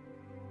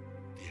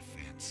 The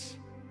offense.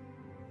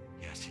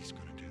 Yes, he's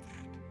going to do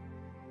that.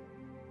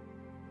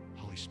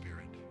 Holy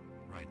Spirit,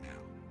 right now,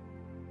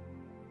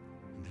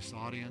 in this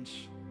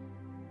audience,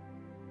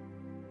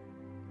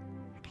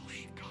 I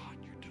believe, God,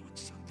 you're doing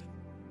something.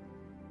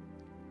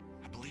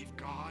 I believe,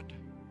 God,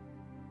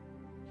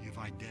 you've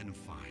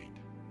identified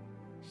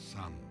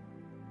some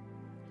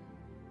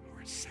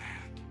who are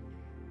sad,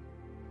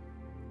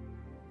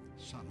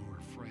 some who are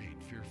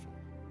afraid, fearful,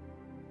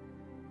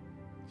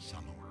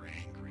 some who are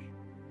angry.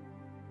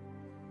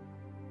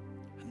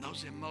 And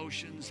those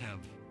emotions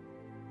have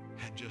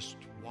just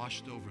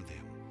washed over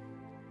them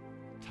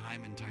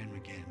time and time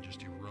again,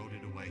 just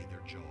eroded away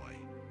their joy.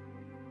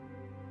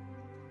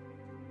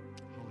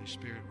 Holy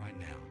Spirit, right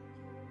now,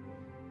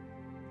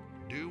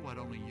 do what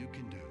only you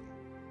can do.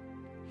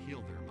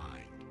 Heal their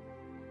mind.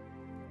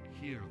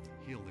 Heal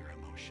their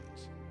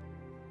emotions.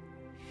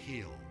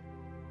 Heal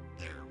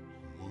their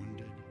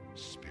wounded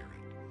spirit.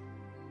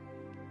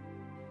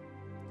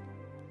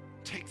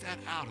 Take that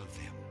out of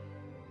them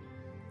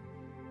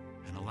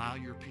and allow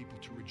your people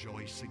to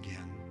rejoice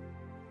again.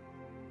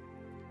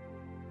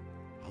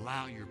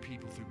 Allow your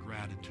people through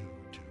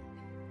gratitude to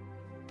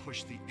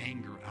push the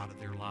anger out of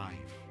their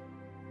life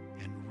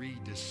and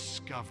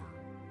rediscover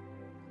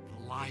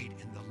the light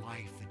and the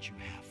life that you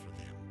have for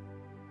them.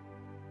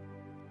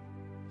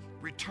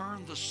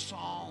 Return the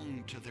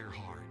song to their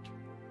heart.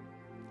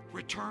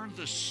 Return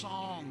the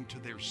song to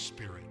their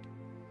spirit.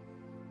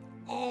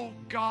 Oh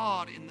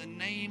God, in the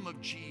name of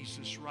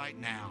Jesus right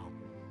now,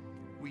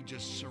 we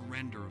just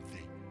surrender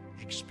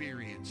the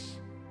experience.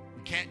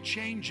 We can't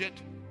change it,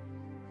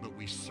 but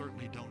we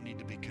certainly don't need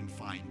to be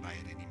confined by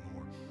it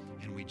anymore.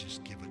 And we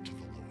just give it to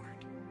the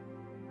Lord.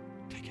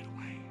 Take it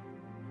away.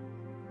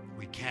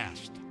 We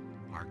cast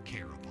our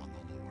care upon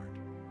the Lord.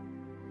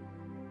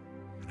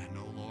 And I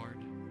know, Lord,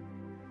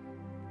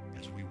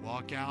 as we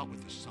walk out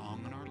with a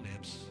song on our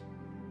lips,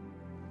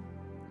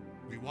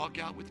 we walk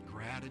out with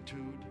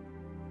gratitude,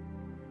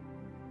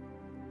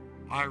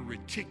 our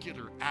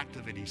reticular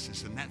activating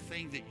system, that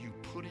thing that you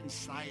put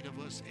inside of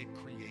us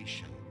at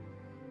creation,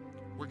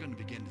 we're going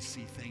to begin to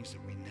see things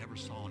that we never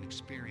saw and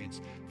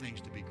experience things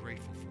to be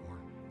grateful for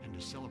and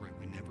to celebrate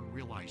we never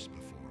realized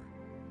before.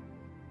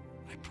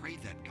 I pray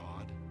that,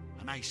 God,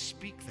 and I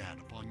speak that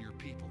upon your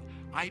people.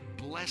 I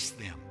bless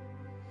them.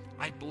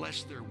 I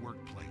bless their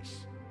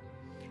workplace.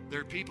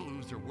 There are people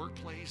whose their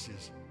workplace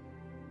is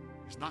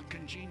not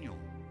congenial.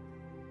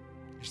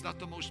 It's not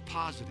the most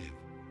positive.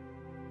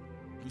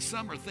 And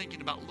some are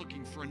thinking about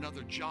looking for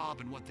another job,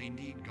 and what they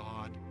need,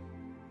 God,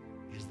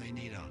 is they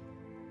need a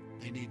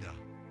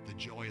the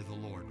joy of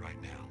the Lord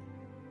right now.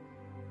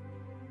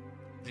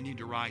 They need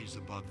to rise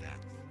above that.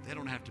 They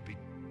don't have to be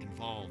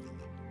involved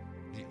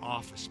in the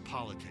office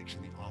politics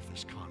and the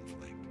office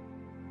conflict.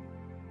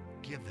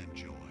 Give them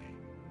joy.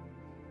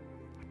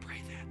 I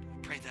pray that.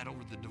 I pray that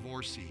over the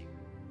divorcee.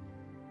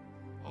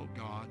 Oh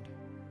God,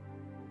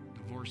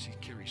 divorcees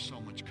carry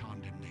so much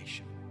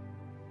condemnation.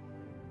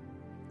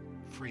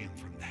 Free them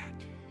from that.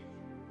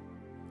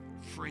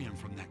 Free them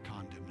from that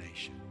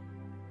condemnation.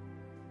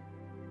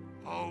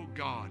 Oh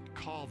God,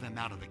 call them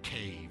out of the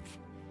cave.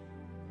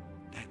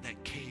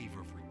 That cave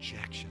of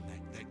rejection,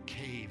 that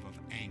cave of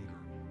anger.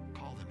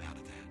 Call them out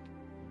of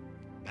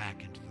that.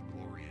 Back into the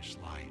glorious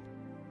light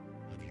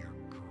of your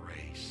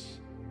grace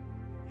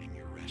and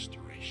your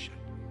restoration.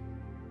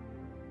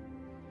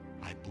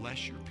 I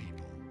bless your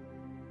people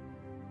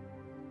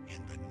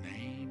in the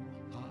name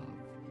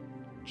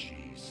of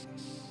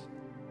Jesus.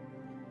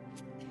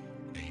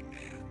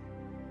 Amen.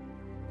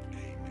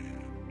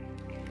 Amen.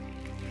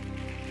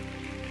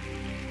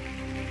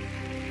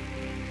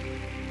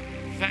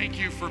 Thank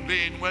you for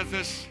being with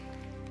us.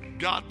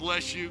 God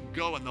bless you.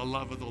 Go in the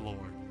love of the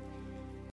Lord.